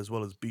ferritin, but as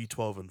well as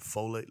B12 and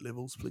folate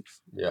levels,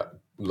 please? Yeah,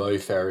 low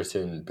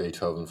ferritin,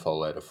 B12, and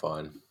folate are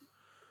fine.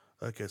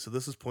 Okay, so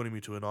this is pointing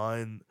me to an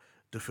iron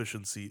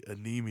deficiency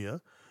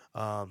anemia.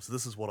 So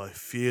this is what I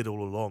feared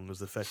all along, is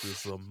the fact that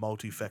this is a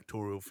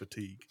multifactorial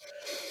fatigue.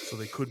 So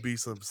there could be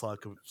some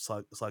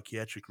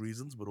psychiatric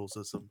reasons, but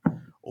also some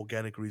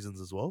organic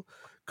reasons as well.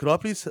 Could I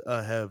please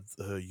have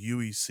her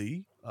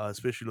UEC,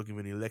 especially looking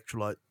for an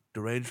electrolyte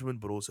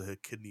derangement, but also her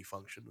kidney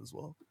function as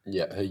well?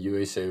 Yeah, her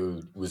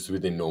UEC was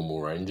within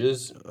normal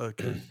ranges.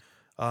 Okay.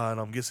 And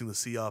I'm guessing the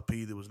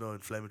CRP, there was no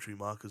inflammatory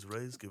markers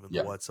raised, given the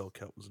Yeah. white cell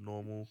count was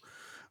normal.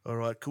 All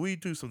right. Can we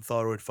do some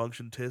thyroid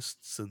function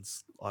tests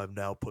since I've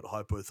now put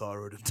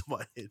hypothyroid into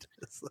my head?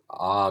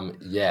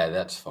 Yeah,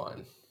 that's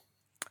fine.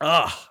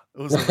 It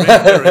was a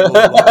red herring all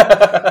along.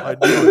 I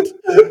knew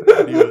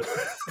it.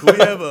 Can we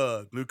have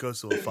a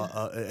glucose or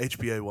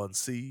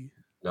HbA1c?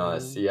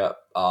 Nice. Yeah.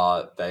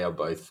 They are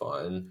both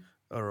fine.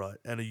 All right.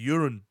 And a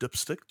urine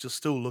dipstick, just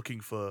still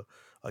looking for,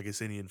 I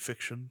guess, any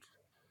infection.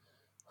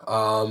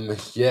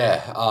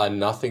 Yeah.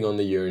 Nothing on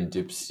the urine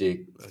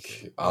dipstick.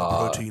 Okay. No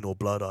protein or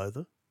blood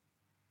either.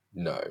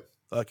 No.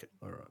 Okay.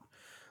 All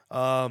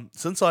right.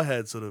 Since I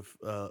had sort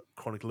of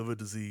chronic liver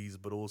disease,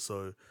 but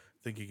also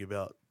thinking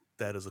about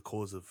that as a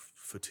cause of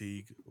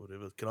fatigue or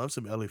whatever, can I have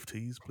some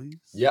LFTs, please?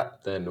 Yeah,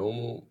 they're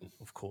normal.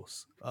 Of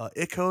course.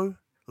 Echo,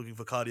 looking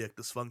for cardiac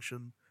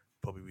dysfunction,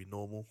 probably be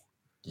normal.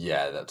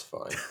 Yeah, that's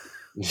fine.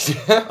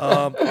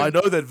 I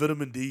know that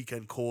vitamin D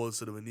can cause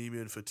sort of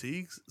anemia and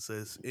fatigue. So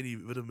is any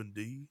vitamin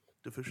D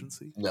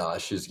deficiency? Nah,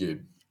 she's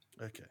good.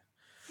 Okay.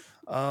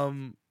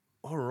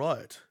 All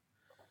right.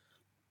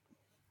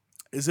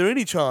 Is there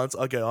any chance?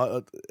 Okay,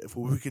 if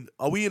we can,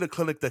 are we in a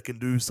clinic that can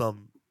do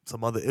some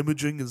other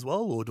imaging as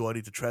well, or do I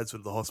need to transfer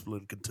to the hospital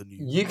and continue?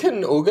 You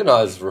can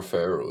organize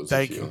referrals.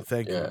 Thank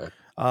you.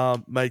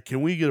 Mate,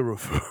 can we get a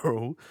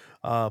referral,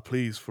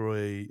 please, for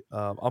a?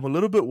 I'm a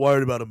little bit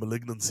worried about a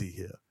malignancy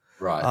here,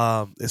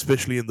 Right.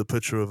 Especially in the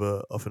picture of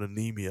an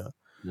anemia,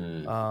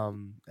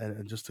 Mm.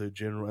 and just a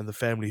general and the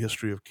family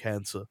history of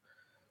cancer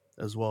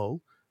as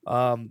well.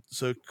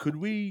 So could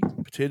we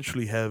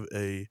potentially have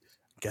a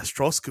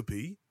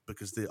gastroscopy,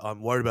 because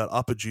I'm worried about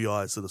upper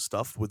GI sort of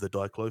stuff with the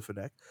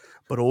diclofenac,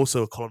 but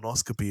also a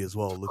colonoscopy as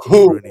well, looking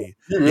for any.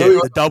 You really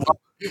the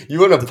double. You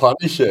want to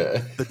punish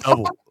her? The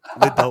double.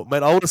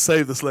 Man, I want to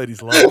save this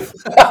lady's life.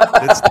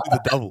 Let's do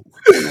the double.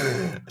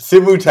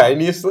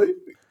 Simultaneously?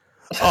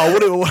 Oh,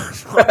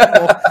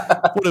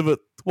 whatever.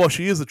 Well,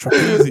 she is a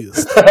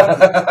trapezius.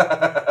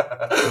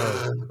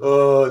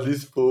 Oh,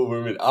 this poor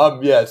woman.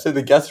 Yeah, so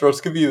the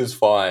gastroscopy was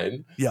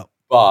fine. Yeah.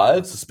 But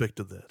I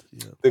suspected that.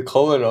 Yeah. The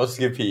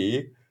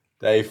colonoscopy,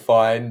 they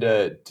find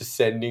a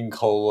descending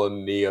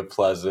colon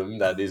neoplasm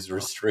that is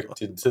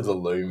restricted to the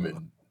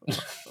lumen.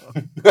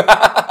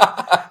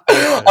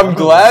 I'm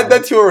glad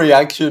that's your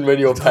reaction when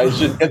your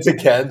patient gets a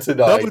cancer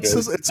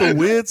diagnosis. No, it's a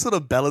weird sort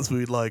of balance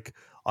between like,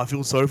 I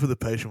feel sorry for the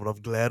patient, but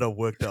I'm glad I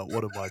worked out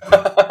what it might be.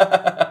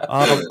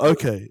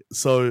 Okay,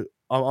 so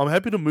I'm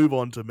happy to move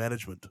on to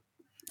management.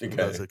 Okay.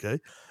 That's okay.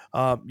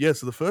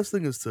 So the first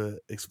thing is to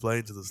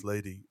explain to this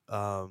lady.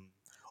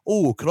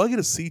 Could I get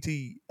a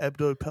CT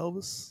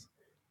abdo-pelvis?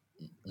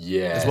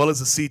 Yeah. As well as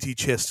a CT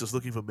chest, just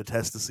looking for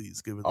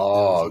metastases. Given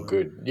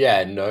good.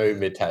 Yeah, no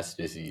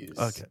metastases.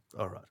 Okay,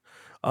 all right.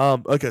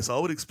 Okay, so I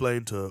would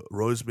explain to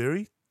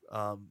Rosemary.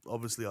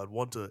 Obviously, I'd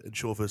want to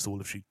ensure, first of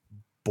all, if she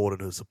brought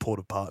in a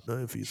supportive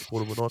partner, if he's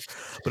supportive or not.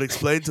 But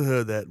explain to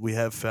her that we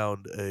have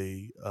found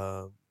a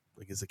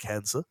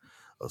cancer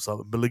or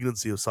some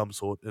malignancy of some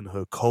sort in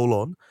her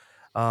colon.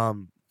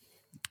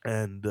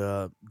 And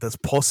that's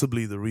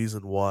possibly the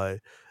reason why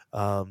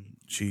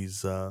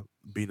she's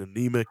been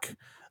anemic,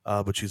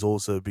 but she's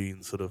also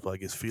been sort of, I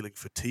guess, feeling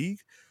fatigue,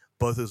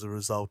 both as a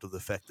result of the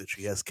fact that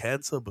she has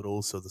cancer, but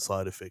also the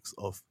side effects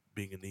of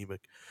being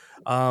anemic.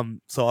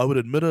 So I would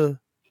admit her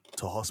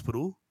to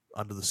hospital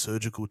under the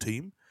surgical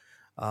team.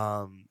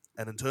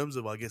 And in terms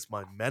of, I guess,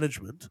 my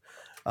management,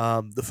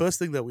 the first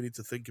thing that we need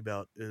to think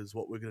about is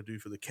what we're going to do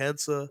for the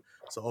cancer.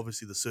 So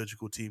obviously the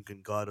surgical team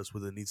can guide us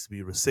whether it needs to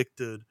be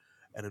resected,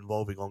 and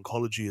involving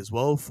oncology as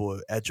well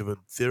for adjuvant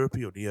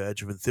therapy or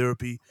neoadjuvant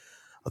therapy.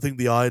 I think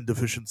the iron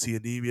deficiency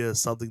anemia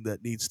is something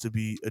that needs to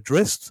be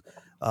addressed.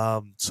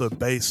 So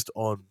based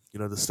on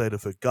the state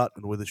of her gut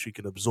and whether she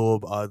can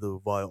absorb either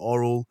via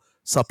oral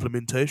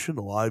supplementation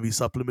or IV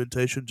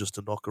supplementation just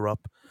to knock her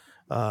up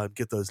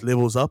get those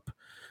levels up.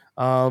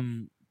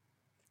 Um,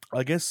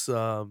 I guess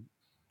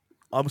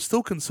I'm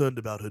still concerned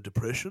about her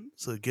depression,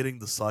 so getting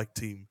the psych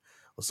team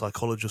or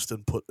psychologist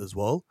input as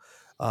well.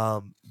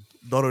 Um,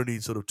 Not only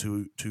sort of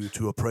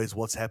to appraise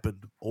what's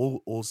happened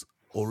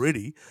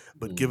already,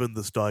 but Mm, given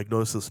this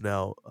diagnosis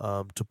now,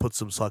 to put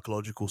some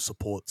psychological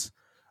supports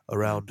mm,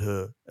 around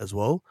her as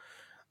well.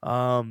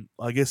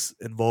 I guess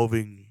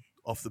involving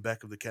off the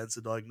back of the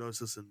cancer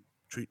diagnosis and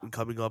treatment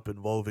coming up,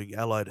 involving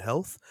allied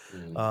health,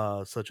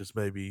 mm, such as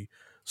maybe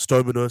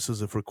stoma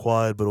nurses if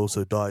required, but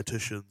also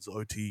dietitians,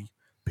 OT,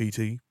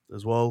 PT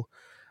as well.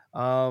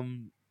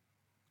 Um,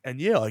 and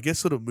yeah, I guess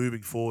sort of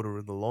moving forward or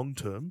in the long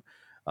term,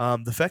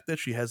 the fact that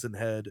she hasn't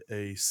had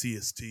a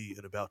CST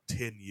in about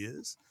 10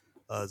 years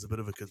is a bit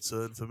of a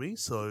concern for me.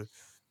 So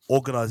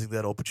organizing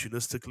that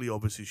opportunistically,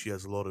 obviously she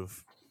has a lot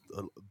of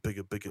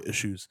bigger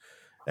issues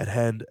at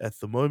hand at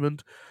the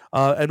moment,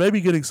 and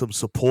maybe getting some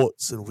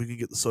supports, and if we can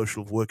get the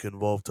social worker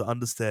involved to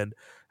understand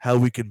how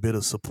we can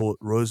better support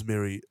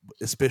Rosemary,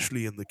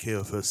 especially in the care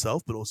of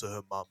herself, but also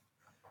her mum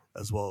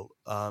as well,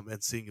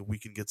 and seeing if we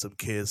can get some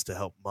cares to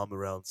help mum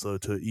around, so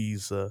to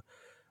ease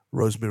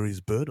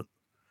Rosemary's burden.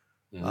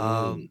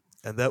 mm.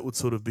 And that would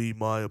sort of be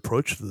my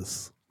approach to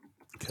this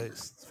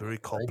case. It's a very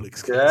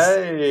complex case.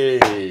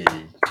 Okay.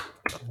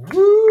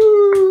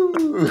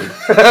 Woo!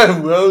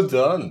 Well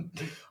done.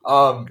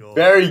 Oh God.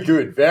 Very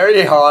good.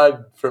 Very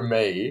hard for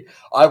me.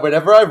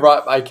 Whenever I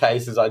write my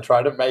cases, I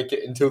try to make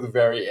it until the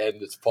very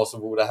end. It's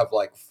possible to have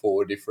like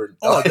 4 different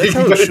Oh, that's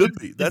how it should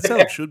be. That's how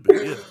Yeah. it should be.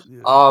 Yeah,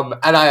 yeah.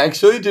 And I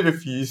actually did a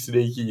few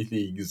sneaky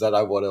things that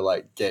I want to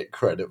like get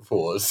credit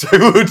for. So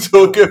we'll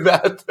talk Sure,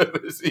 about them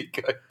as we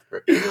go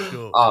through.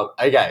 sure.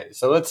 Okay,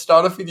 so let's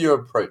start off with your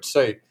approach.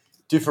 So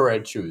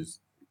differentials,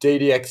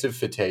 DDX of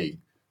fatigue.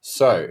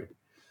 So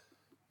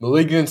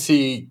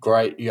malignancy,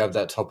 great. You have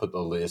that top of the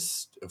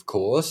list, of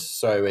course.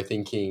 So we're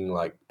thinking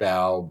like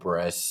bowel,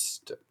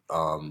 breast.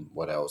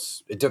 What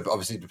else?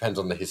 Obviously depends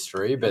on the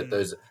history, but Mm,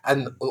 those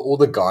and mm. all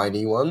the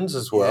gynae ones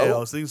as Yeah, I well.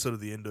 was thinking sort of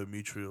the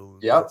endometrial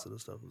and that Yep. sort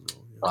of stuff as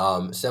well.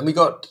 Yeah. So then we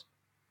got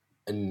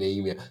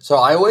anemia. So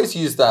I always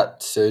use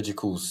that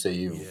surgical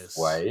sieve Yes.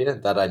 way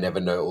that I never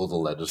know all the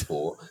letters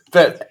for.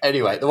 But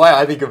anyway, the way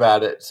I think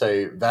about it,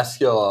 so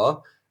vascular,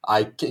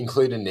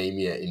 include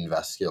anemia in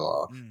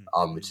vascular,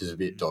 Mm, which mm, is a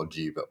bit mm,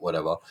 dodgy, but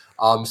whatever.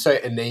 So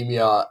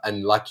anemia,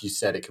 and like you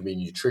said, it can be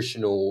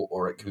nutritional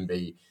or it can mm,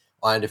 be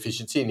iron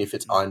deficiency. And if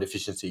it's mm. iron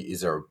deficiency,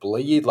 is there a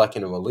bleed like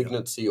in a Yeah,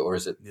 malignancy, or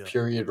is it yeah,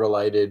 period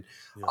related?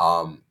 yeah.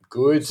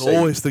 Good. So So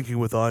always thinking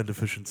with iron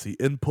deficiency,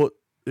 input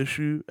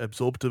issue,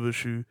 absorptive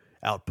issue,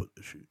 output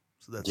issue.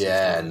 So that's usually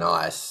yeah, the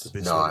nice.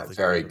 best way to No, think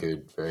very about it.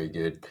 good, very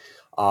good.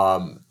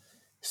 Um,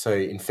 so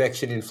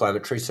infection,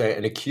 inflammatory. So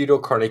an acute or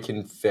chronic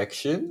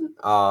infection.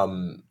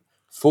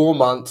 4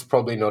 months,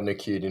 probably not an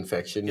acute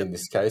infection Yep. in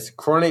this case.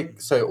 Chronic.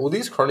 Mm, So all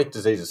these chronic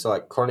diseases, so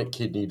like chronic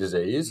kidney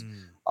disease,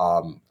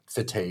 mm,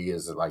 fatigue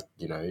is like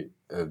an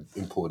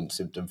important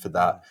symptom for mm.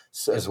 that,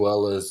 as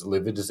well as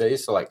liver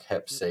disease, so like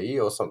Hep Yep. C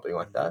or something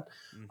like Mm-hmm. that.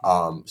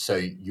 Mm-hmm. So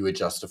you were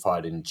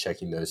justified in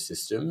checking those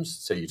systems.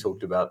 So you Mm-hmm.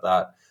 talked about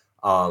that.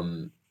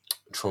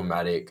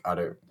 Traumatic.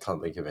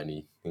 Can't think of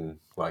anything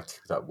like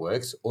that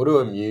works. Mm,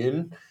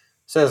 Autoimmune.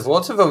 So there's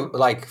lots of them.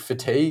 Like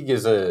fatigue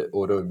is a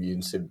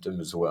autoimmune symptom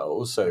as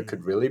well. So it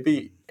could mm, really be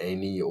mm.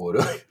 any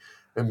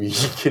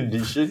autoimmune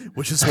condition.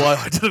 Which is why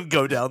I didn't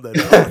go down that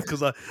path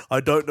because I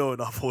don't know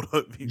enough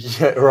autoimmune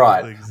Yeah,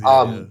 right. things. Yeah,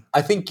 yeah.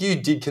 I think you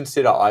did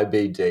consider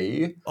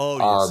IBD. Oh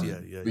yes, yeah,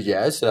 yeah, But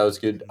yeah. yeah, so that was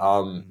good. Mm,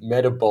 mm.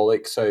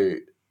 Metabolic. So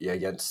yeah,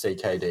 against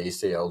CKD,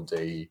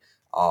 CLD.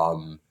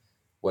 Um,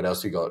 what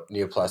else we got?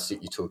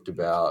 Neoplastic. You talked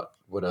about.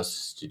 What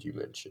else did you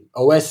mention?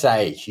 OSA,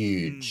 Mm.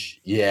 huge.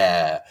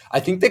 Yeah, I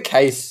think the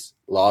case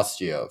last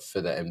year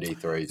for the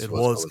MD3s It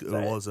was was it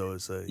OSA. was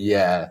OSA. Yeah.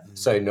 Yeah, Mm,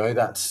 so know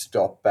that mm,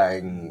 stop mm,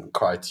 bang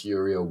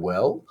criteria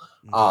well.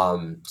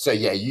 mm, So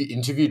yeah, you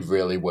interviewed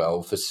really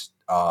well for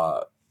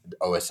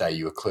OSA.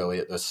 You were clearly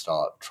at the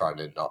start trying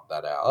to knock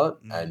that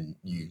out, mm, and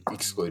you mm, mm.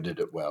 excluded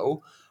it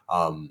well.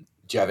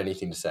 Do you have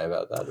anything to say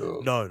about that,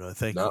 or No, no,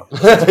 thank no? you.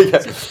 That's all. Okay.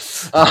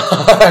 That's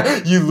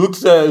all. You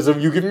looked as if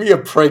you giving me a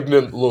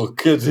pregnant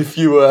look, as if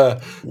you were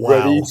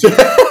ready Wow. to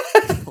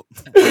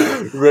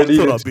I ready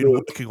thought to I'd been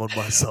talk. working on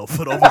myself,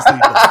 but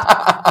obviously not.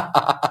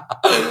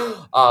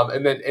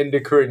 And then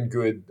endocrine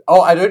good.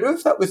 Oh, I don't know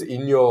if that was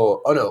in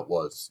your. Oh no, it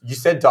was. You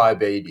said I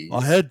diabetes.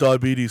 had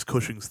diabetes,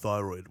 Cushing's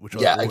thyroid, which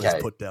I'd Yeah. always Okay.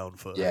 put down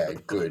for. Yeah.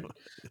 Good.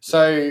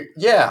 So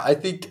yeah, I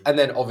think, and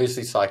then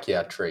obviously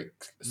psychiatric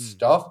Mm,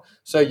 stuff.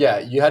 So yeah,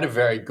 you had a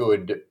very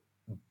good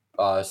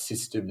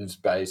systems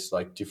based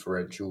like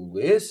differential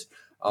list.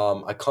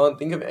 mm, I can't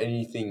think of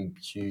anything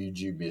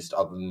huge you missed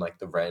other than like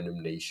the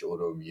random niche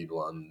autoimmune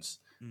ones,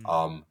 mm.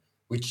 um,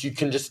 which you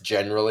can just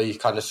generally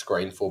kind of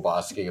screen for by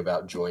asking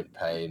about joint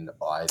pain,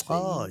 eye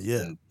Ah, things, yeah,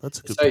 and that's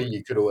a good so point.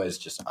 you could always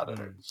just I don't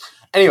know. Mm,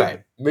 Anyway,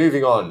 mm,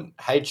 moving on.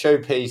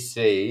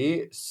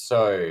 HOPC.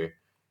 So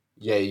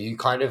yeah, you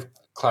kind of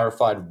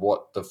clarified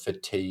what the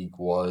fatigue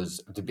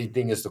was. The big mm,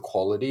 thing is the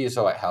quality,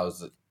 so like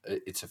how's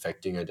it's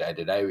affecting her day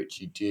to day, which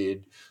you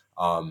did.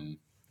 Um,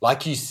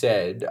 like you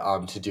said,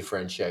 to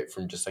differentiate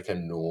from just like a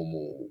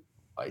normal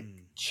like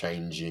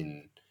change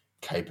in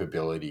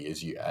capability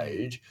as you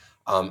age.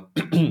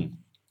 Okay,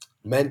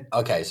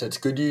 so it's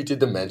good you did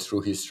the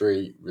menstrual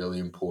history, really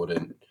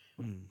important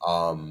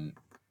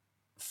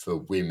for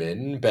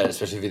women, but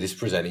especially for this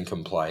presenting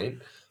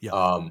complaint.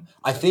 Yeah.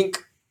 I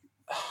think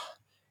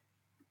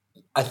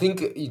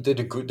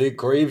the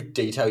degree of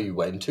detail you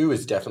went to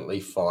is definitely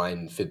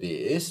fine for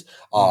this.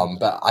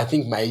 But I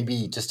think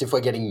maybe just if we're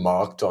getting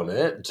marked on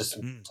it, just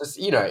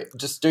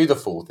just do the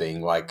full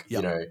thing. Like,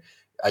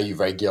 are you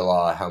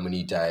regular? How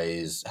many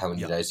days? How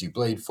many days do you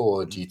bleed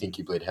for? Do you think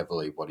you bleed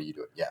heavily? What are you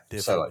doing? Yeah.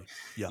 Definitely.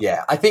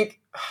 I think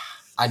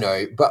I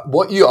know. But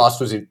what you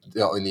asked was in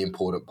the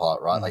important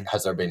part, right? Like,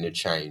 has there been a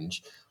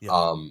change?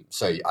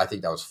 So I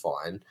think that was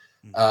fine.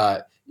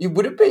 It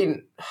would have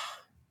been.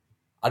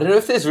 I don't know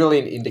if there's really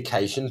an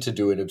indication to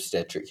do an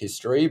obstetric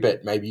history,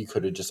 but maybe you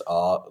could have just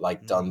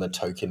done the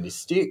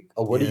tokenistic.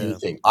 Or what do you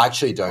think? I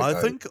actually don't know.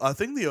 I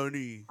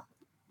think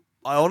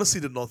I honestly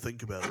did not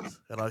think about it,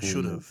 and I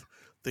should have.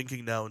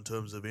 Thinking now in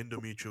terms of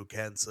endometrial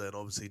cancer, and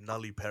obviously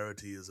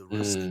nulliparity is a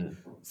risk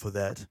for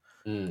that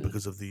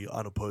because of the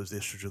unopposed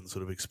estrogen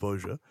sort of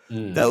exposure.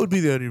 That would be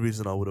the only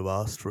reason I would have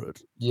asked for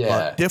it. Yeah.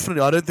 But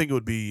definitely, I don't think it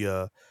would be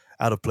out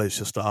of place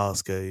just to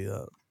ask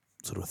a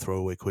sort of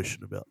throwaway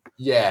question about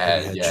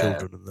have you had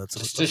children and that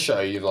sort just of to stuff.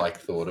 show you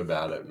thought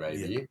about it,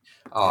 maybe.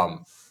 Yeah.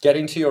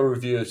 Getting to your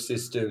review of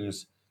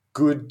systems,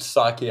 good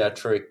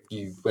psychiatric.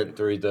 You went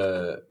through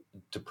the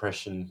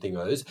depression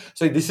thingos.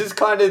 So this is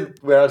kind of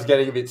where I was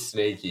getting a bit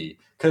sneaky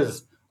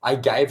because I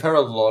gave her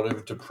a lot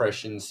of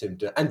depression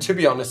symptoms, and to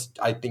be honest,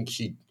 I think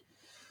she.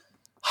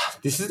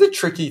 This is the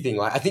tricky thing.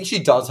 Like, I think she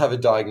does have a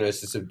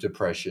diagnosis of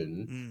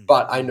depression,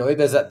 but I know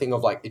there's that thing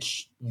of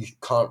you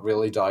can't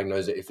really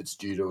diagnose it if it's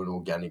due to an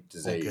organic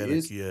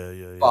disease.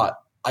 Yeah. But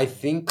I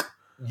think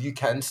you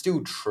can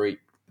still treat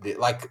it,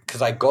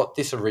 because I got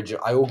this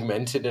I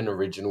augmented an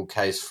original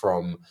case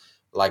from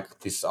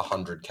this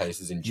 100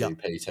 cases in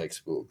GP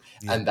textbook,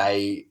 and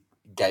they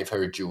gave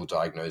her a dual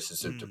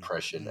diagnosis of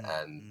depression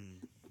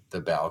and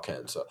the bowel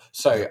cancer.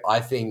 So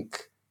I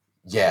think,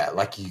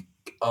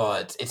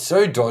 it's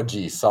so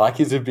dodgy. Psych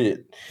is a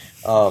bit,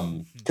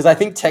 because I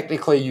think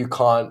technically you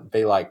can't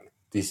be like,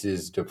 this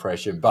is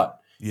depression, but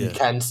you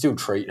can still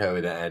treat her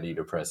with an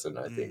antidepressant,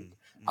 I think.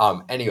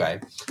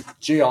 Anyway,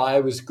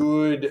 GI was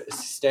good,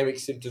 systemic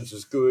symptoms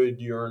was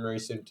good, urinary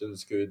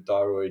symptoms good,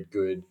 thyroid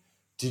good.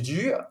 Did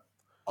you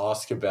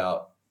ask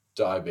about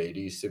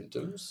diabetes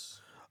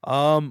symptoms?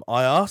 I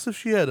asked if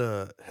she had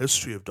a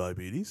history of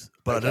diabetes,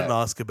 but I didn't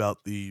ask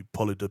about the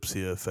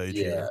polydipsia,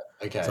 aphasia,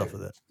 stuff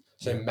like that.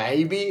 So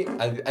maybe,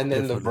 and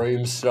then the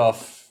room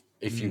stuff,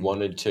 if you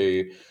wanted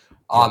to.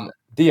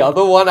 The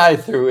other one I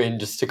threw in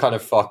just to kind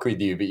of fuck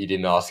with you, but you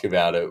didn't ask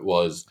about it,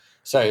 was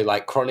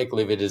chronic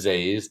liver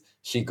disease.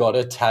 She got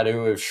a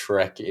tattoo of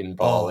Shrek in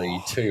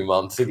Bali 2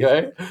 months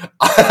ago.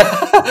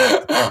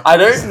 I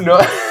don't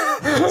know.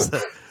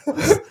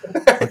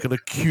 Like an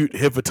acute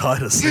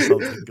hepatitis or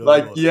something.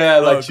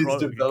 She's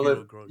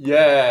developed.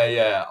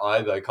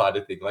 Either kind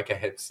of thing, like a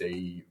Hep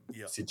C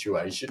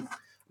situation.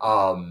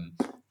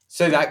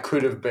 So that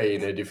could have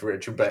been a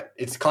differential, but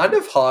it's kind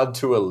of hard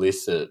to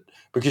elicit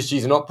because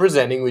she's not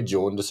presenting with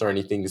jaundice or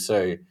anything.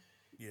 So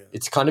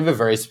it's kind of a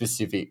very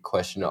specific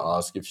question to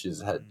ask if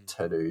she's had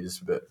tattoos,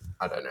 but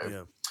I don't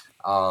know.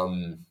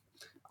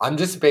 I'm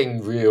just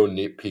being real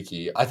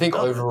nitpicky. I think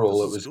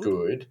overall it was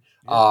good.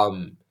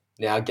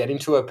 Now, getting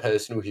to her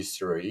personal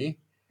history,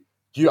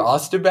 you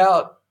asked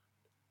about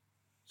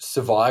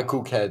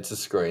cervical cancer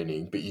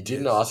screening, but you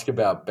didn't ask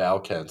about bowel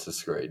cancer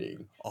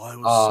screening. I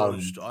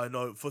was I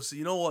know.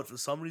 You know what? For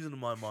some reason in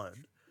my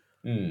mind,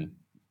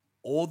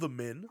 all the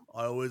men,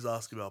 I always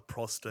ask about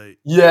prostate,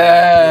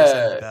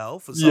 and bowel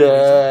for some reason,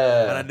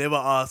 and I never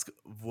ask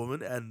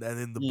women, and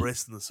then the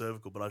breast and the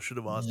cervical. But I should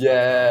have asked.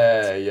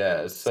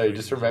 So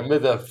just remember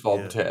the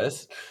FOB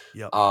test.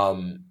 Yeah.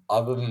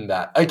 Other than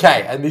that,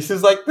 okay, and this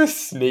is the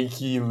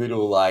sneaky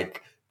little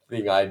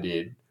thing I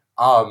did.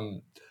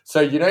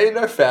 So in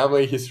her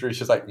family history,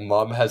 she's like,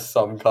 mum has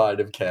some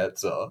kind of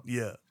cancer.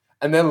 Yeah.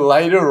 And then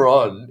later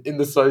on in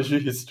the social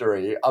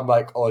history, I'm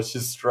like, oh,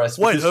 she's stressed.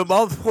 Wait, her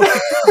mum?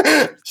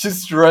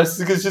 She's stressed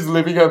because she's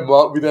living with her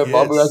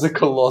mum who has a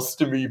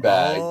colostomy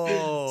bag.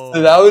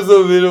 So that was a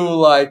little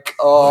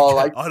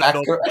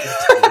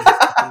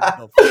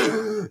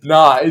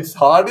Nah, it's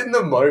hard in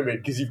the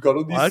moment because you've got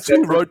all these. I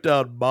actually wrote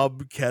down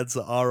mum cancer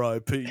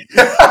RIP.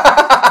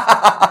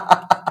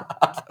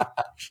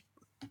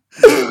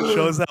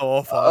 Shows how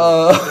off I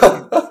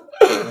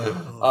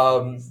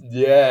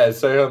was.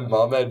 So her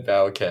mum had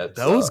bowel cancer.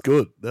 That was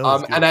good.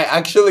 And I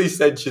actually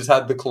said she's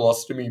had the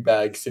colostomy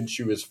bag since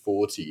she was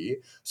 40.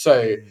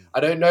 So I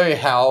don't know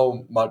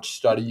how much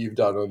study you've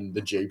done on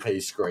the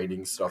GP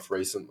screening stuff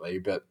recently,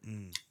 but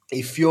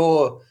if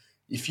you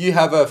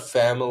have a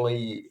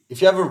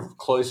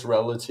close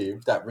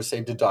relative that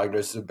received a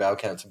diagnosis of bowel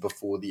cancer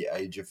before the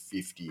age of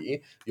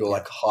 50,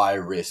 you're high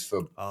risk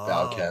for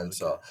bowel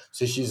cancer. Okay.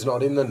 So she's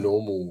not in the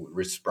normal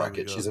risk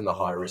bracket. She's in the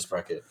high risk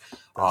bracket.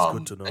 That's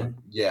good to know.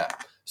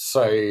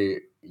 So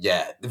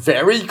yeah,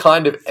 very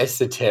kind of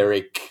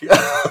esoteric,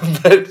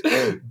 but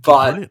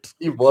Brilliant.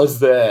 it was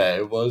there.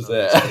 It was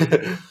No, that's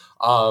there.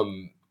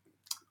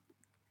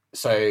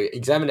 So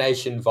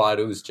examination,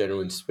 vitals, general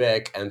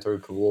inspect,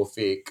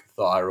 anthropomorphic,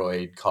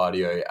 thyroid,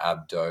 cardio,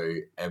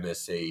 abdo,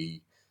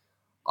 MSE.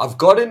 I've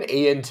got an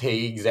ENT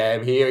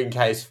exam here in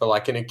case for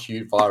like an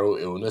acute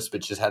viral illness,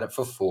 but just had it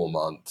for 4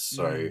 months.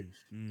 So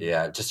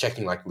yeah, just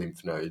checking like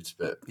lymph nodes,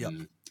 but Yep.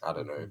 I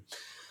don't know.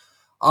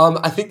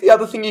 I think the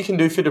other thing you can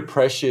do for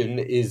depression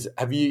is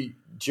do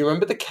you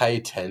remember the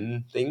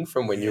K10 thing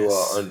from when you were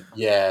Yes. on?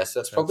 Yeah, so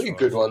that's probably a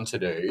good right. one to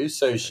do.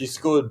 So she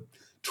scored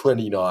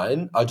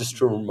 29. Just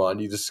to remind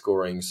you the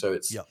scoring. So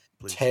it's Yep,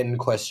 please. 10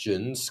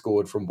 questions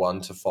scored from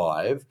 1 to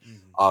 5.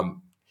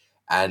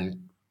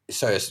 And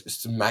so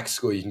max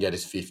score you can get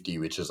is 50,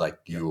 which is like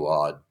you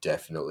are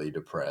definitely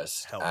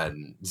depressed, Help.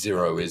 and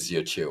 0 is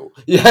your chill.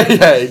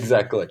 Yeah,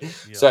 exactly.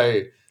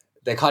 So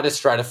they're kind of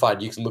stratified.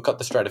 You can look up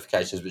the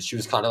stratifications, but she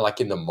was kind of like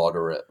in the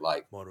moderate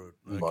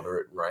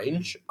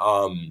range.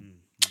 Her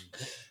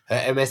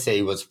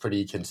MSE was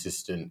pretty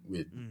consistent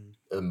with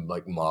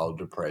like mild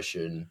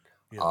depression.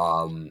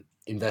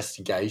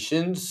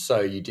 Investigations. So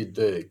you did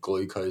the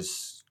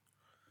glucose,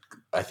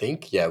 I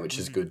think, which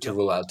is good to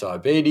rule out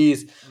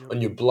diabetes.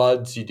 On your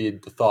bloods, you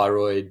did the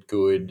thyroid,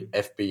 good.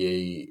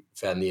 FBE,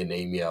 found the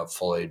anemia,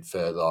 followed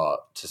further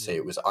to see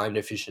it was iron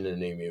deficient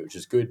anemia, which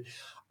is good.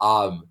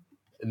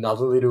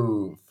 Another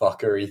little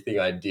fuckery thing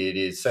I did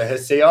is, so her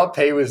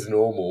CRP was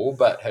normal,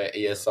 but her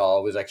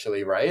ESR was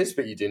actually raised,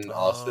 but you didn't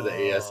ask for the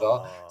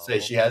ESR. So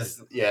she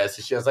has,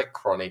 like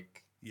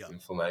chronic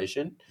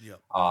inflammation,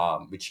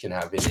 which can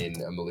happen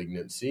in a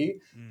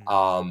malignancy.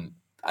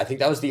 I think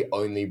that was the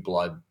only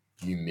blood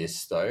you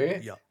missed though.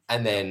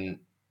 And then,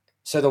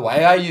 so the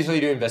way I usually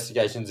do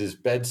investigations is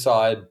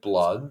bedside,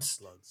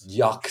 bloods,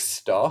 yuck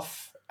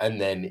stuff, and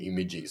then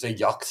imaging. So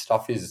yuck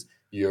stuff is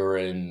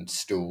urine,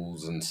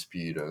 stools, and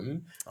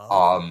sputum.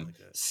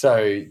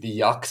 So the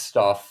yuck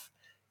stuff,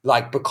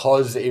 like,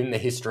 because in the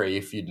history,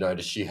 if you'd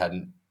noticed, she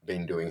hadn't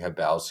been doing her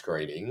bowel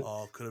screening.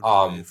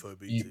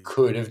 You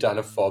could have done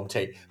a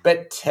FOBT,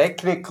 but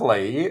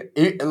technically,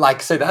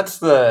 so that's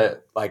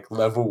the like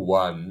level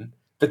 1.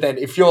 But then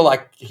if you're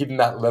like hitting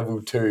that level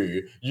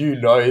 2, you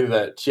know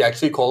that she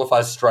actually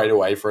qualifies straight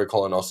away for a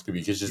colonoscopy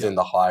because she's in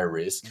the high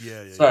risk.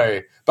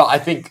 But I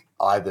think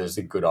either is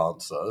a good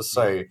answer.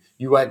 So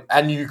you went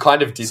and you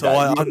kind of did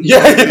that.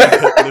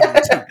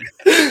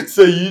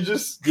 So you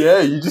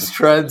just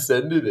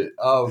transcended it.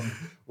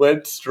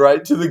 Went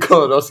straight to the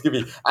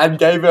colonoscopy and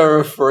gave her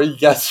a free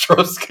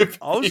gastroscopy.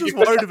 I was just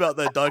worried about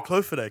that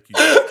diclofenac.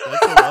 That's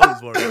what I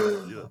was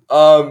worried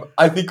about.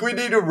 I think we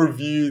need to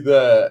review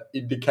the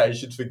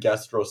indications for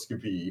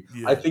gastroscopy.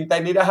 I think they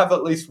need to have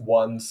at least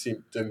one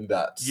symptom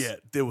that's... Yeah,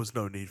 there was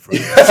no need for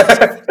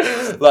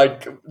it.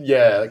 Like,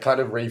 kind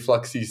of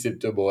refluxy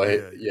symptom or...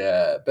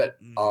 But,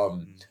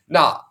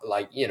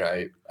 like,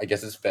 I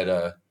guess it's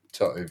better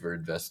to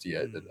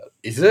over-investigate than that.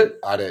 Is it?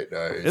 I don't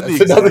know. In the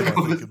exam, I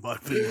think it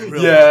might be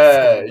real.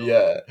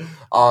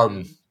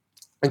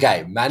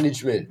 Okay,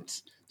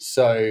 management.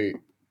 So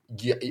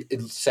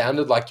it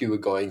sounded like you were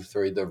going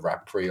through the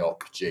wrap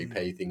pre-op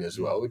GP thing as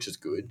well, which is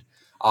good.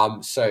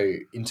 So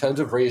in terms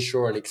of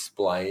reassure and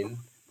explain,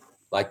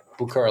 like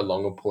book her a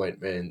long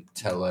appointment,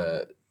 tell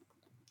her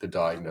the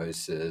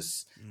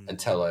diagnosis, and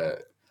tell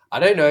her, I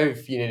don't know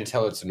if you need to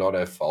tell her it's not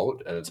her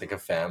fault and it's like a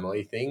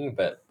family thing,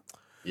 but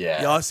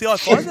I see. I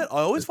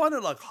always find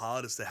it like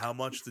hard as to how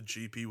much the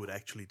GP would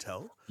actually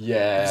tell.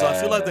 Because I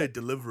feel like they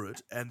deliver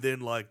it and then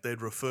like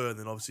they'd refer, and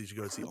then obviously you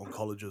go see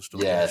oncologist or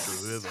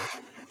whoever,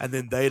 and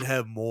then they'd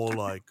have more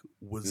like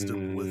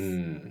wisdom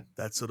with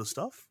that sort of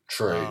stuff.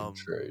 True.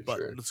 But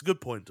it's a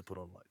good point to put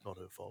on, like, not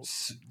her fault.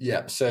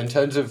 Yeah. So in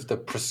terms of the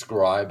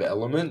prescribe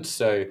element,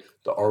 so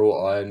the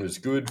oral iron was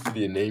good for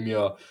the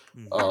anemia.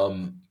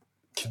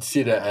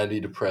 Consider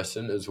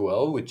antidepressant as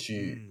well, which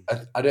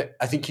I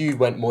think you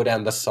went more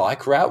down the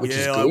psych route, which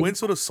is good. I went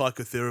sort of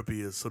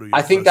psychotherapy as sort of.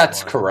 I think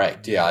that's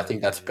correct. Yeah, I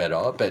think that's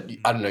better. But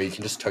I don't know. You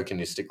can just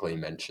tokenistically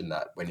mention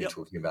that when you're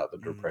talking about the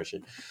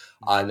depression,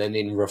 and then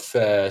in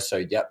refer.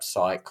 So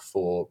psych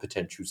for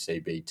potential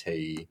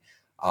CBT,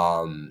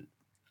 and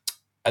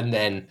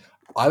then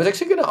I was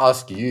actually going to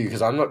ask you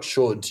because I'm not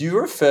sure. Do you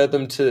refer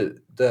them to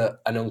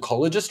an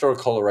oncologist or a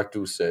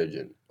colorectal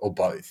surgeon or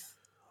both?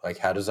 Like,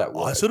 how does that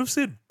work? I sort of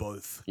said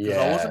both because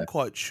I wasn't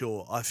quite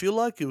sure. I feel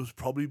like it would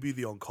probably be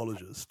the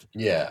oncologist.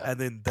 And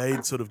then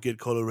they'd sort of get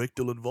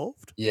colorectal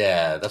involved.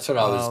 Yeah, that's what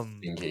I was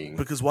thinking.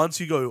 Because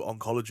once you go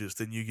oncologist,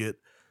 then you get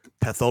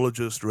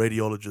pathologist,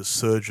 radiologist,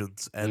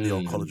 surgeons, and the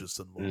oncologist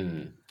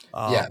involved.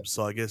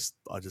 So I guess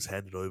I just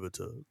handed over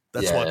to...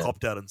 That's why I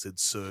copped out and said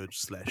surge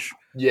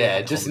 /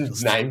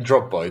 just name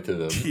drop both of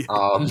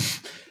them.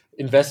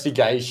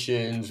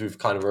 Investigations we've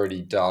kind of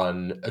already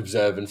done,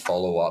 observe and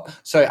follow up.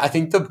 So I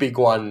think the big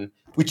one,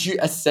 which you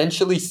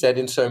essentially said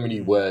in so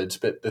many words,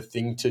 but the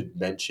thing to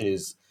mention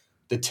is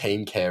the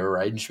team care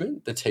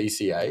arrangement, the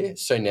TCA.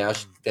 So now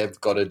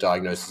they've got a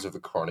diagnosis of a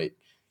chronic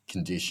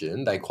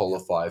condition. They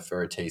qualify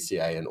for a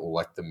TCA and all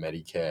like the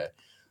Medicare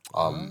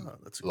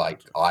That's a good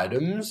like option.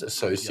 items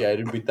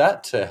associated with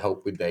that to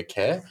help with their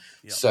care.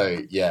 Yep. So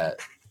yeah,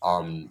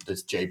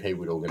 this GP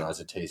would organise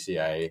a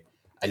TCA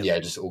and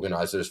Yep. just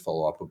organise those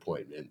follow-up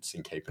appointments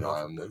and keep an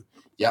eye on Perfect.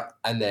 them. Yep.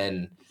 And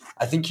then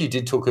I think you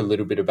did talk a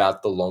little bit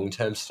about the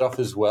long-term stuff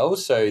as well.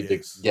 So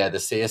Yes. the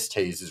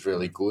CSTs is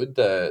really good,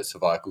 the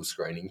cervical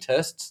screening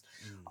tests.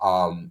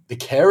 Mm. The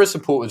carer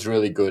support was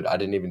really good. I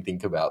didn't even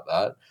think about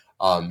that.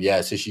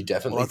 So she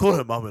definitely Well, I thought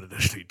her mum had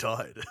initially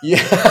died.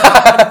 Yeah.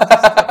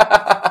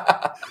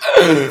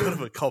 A bit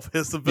of a cough.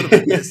 It's a bit of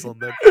a mess on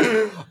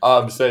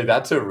that. So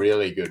that's a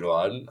really good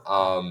one.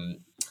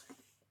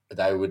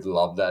 They would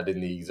love that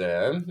in the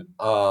exam.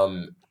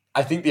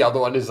 I think the other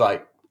one is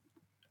like,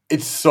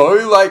 it's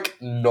so like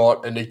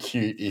not an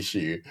acute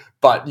issue,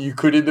 but you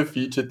could in the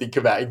future think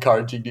about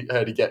encouraging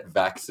her to get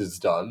vaxes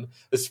done,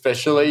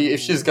 especially if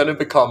she's going to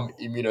become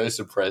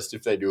immunosuppressed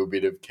if they do a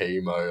bit of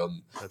chemo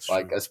on That's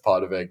like true. as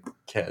part of a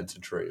cancer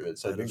treatment.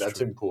 So I think that's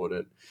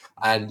important.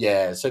 And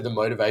so the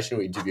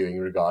motivational interviewing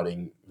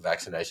regarding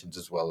vaccinations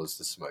as well as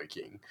the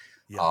smoking.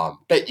 Yeah.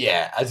 But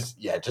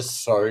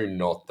just so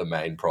not the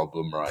main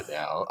problem right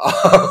now.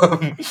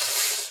 But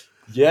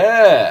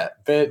There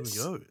we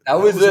go. that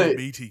was was a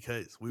meaty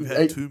case. We've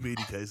had 2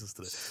 meaty cases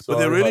today, but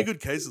they're really good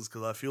cases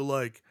because I feel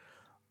like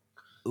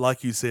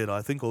you said,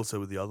 I think also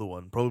with the other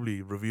one,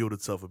 probably revealed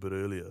itself a bit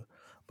earlier.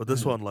 But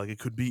this one, like, it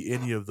could be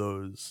any of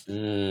those,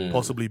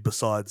 possibly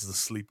besides the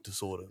sleep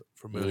disorder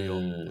from early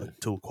on, like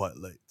till quite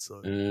late.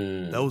 So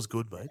that was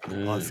good, mate.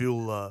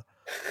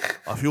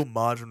 I feel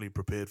marginally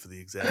prepared for the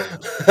exam now.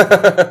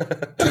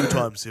 2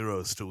 times 0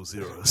 is still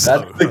 0. That's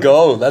the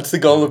goal. That's the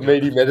goal of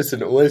meaty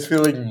medicine. Always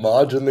feeling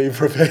marginally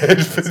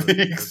prepared for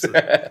the exam.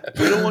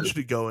 We don't want you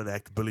to go and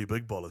act Billy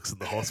Big Bollocks in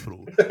the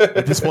hospital.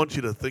 We just want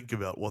you to think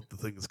about what the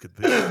things could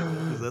be.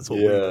 That's what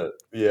we do.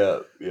 Yeah.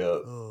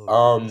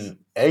 Oh,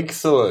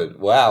 Excellent.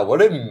 Wow,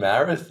 what a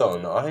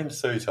marathon. I am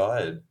so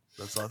tired.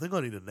 I think I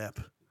need a nap.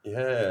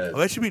 Yeah.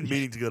 I've actually been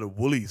meaning to go to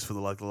Woolies for the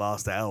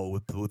last hour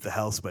with the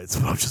housemates,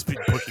 but I've just been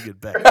pushing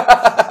it back.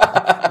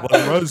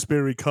 Well,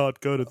 Rosemary can't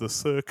go to the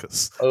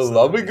circus. I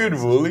love a good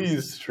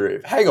Woolies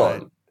trip. Hang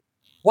on.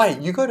 Wait,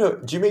 do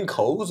you mean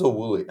Coles or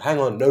Woolies? Hang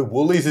on, no,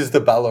 Woolies is the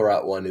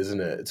Ballarat one, isn't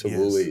it? It's a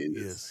Woolies.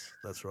 Yes,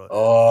 that's right.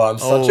 Oh, I'm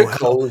such a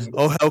Coles.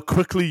 How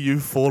quickly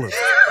you've fallen.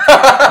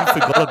 You've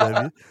forgotten,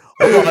 have you?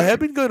 I have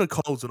been going to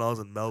Coles when I was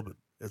in Melbourne.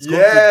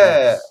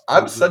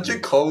 I'm such a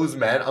Coles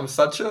man. I'm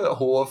such a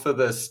whore for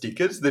the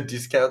stickers, the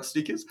discount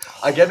stickers.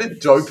 I get a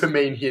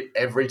dopamine hit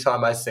every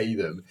time I see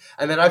them.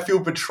 And then I feel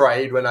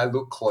betrayed when I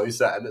look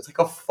closer and it's like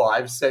a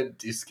 5-cent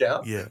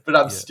discount. Yeah. But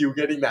I'm still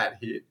getting that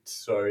hit.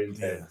 So intense.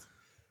 Yeah.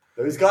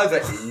 Those guys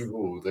are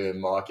evil, the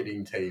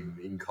marketing team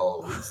in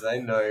Coles.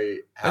 They know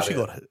how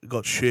actually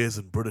got shares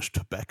in British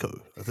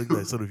Tobacco. I think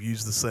they sort of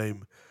use the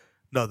same.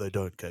 No, they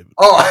don't, Kevin.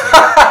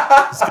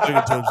 It's going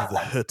in terms of the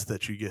hit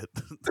that you get.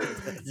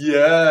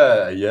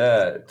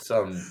 yeah.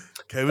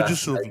 Kevin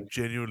just looking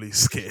genuinely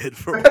scared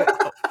for a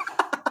while.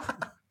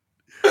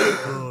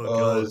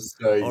 God. So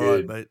good. All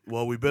right, mate.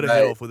 Well, we better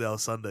head off with our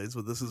Sundays,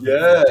 but this has been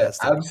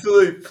fantastic.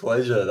 Absolute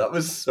pleasure. That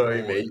was so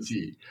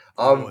meaty.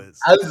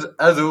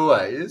 As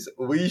always,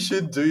 we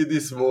should do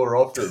this more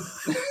often.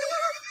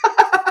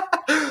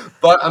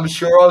 But I'm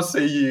sure I'll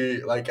see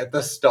you like at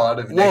the start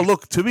of Well,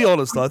 look, to be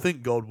honest, I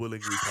think God willing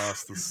we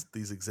pass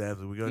these exams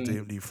and we go into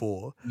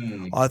MD4.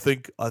 I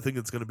think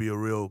it's going to be a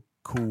real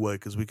cool way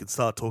because we can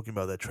start talking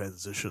about that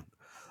transition.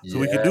 So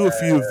we can do a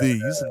few of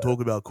these and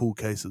talk about cool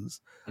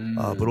cases,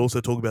 but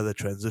also talk about that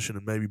transition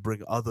and maybe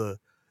bring other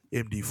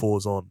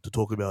MD4s on to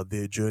talk about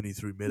their journey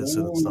through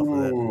medicine and stuff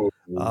like that.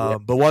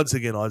 But once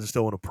again, I just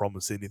don't want to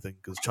promise anything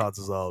because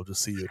chances are I'll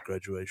just see you at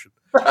graduation.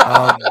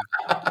 But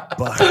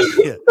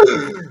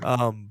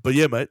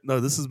yeah, mate. No,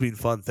 this has been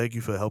fun. Thank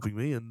you for helping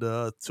me, and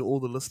to all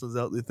the listeners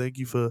out there, thank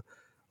you for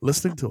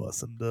listening to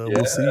us. And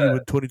we'll see you in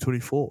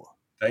 2024.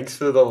 Thanks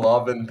for the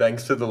love and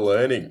thanks for the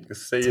learning.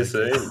 See you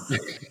soon.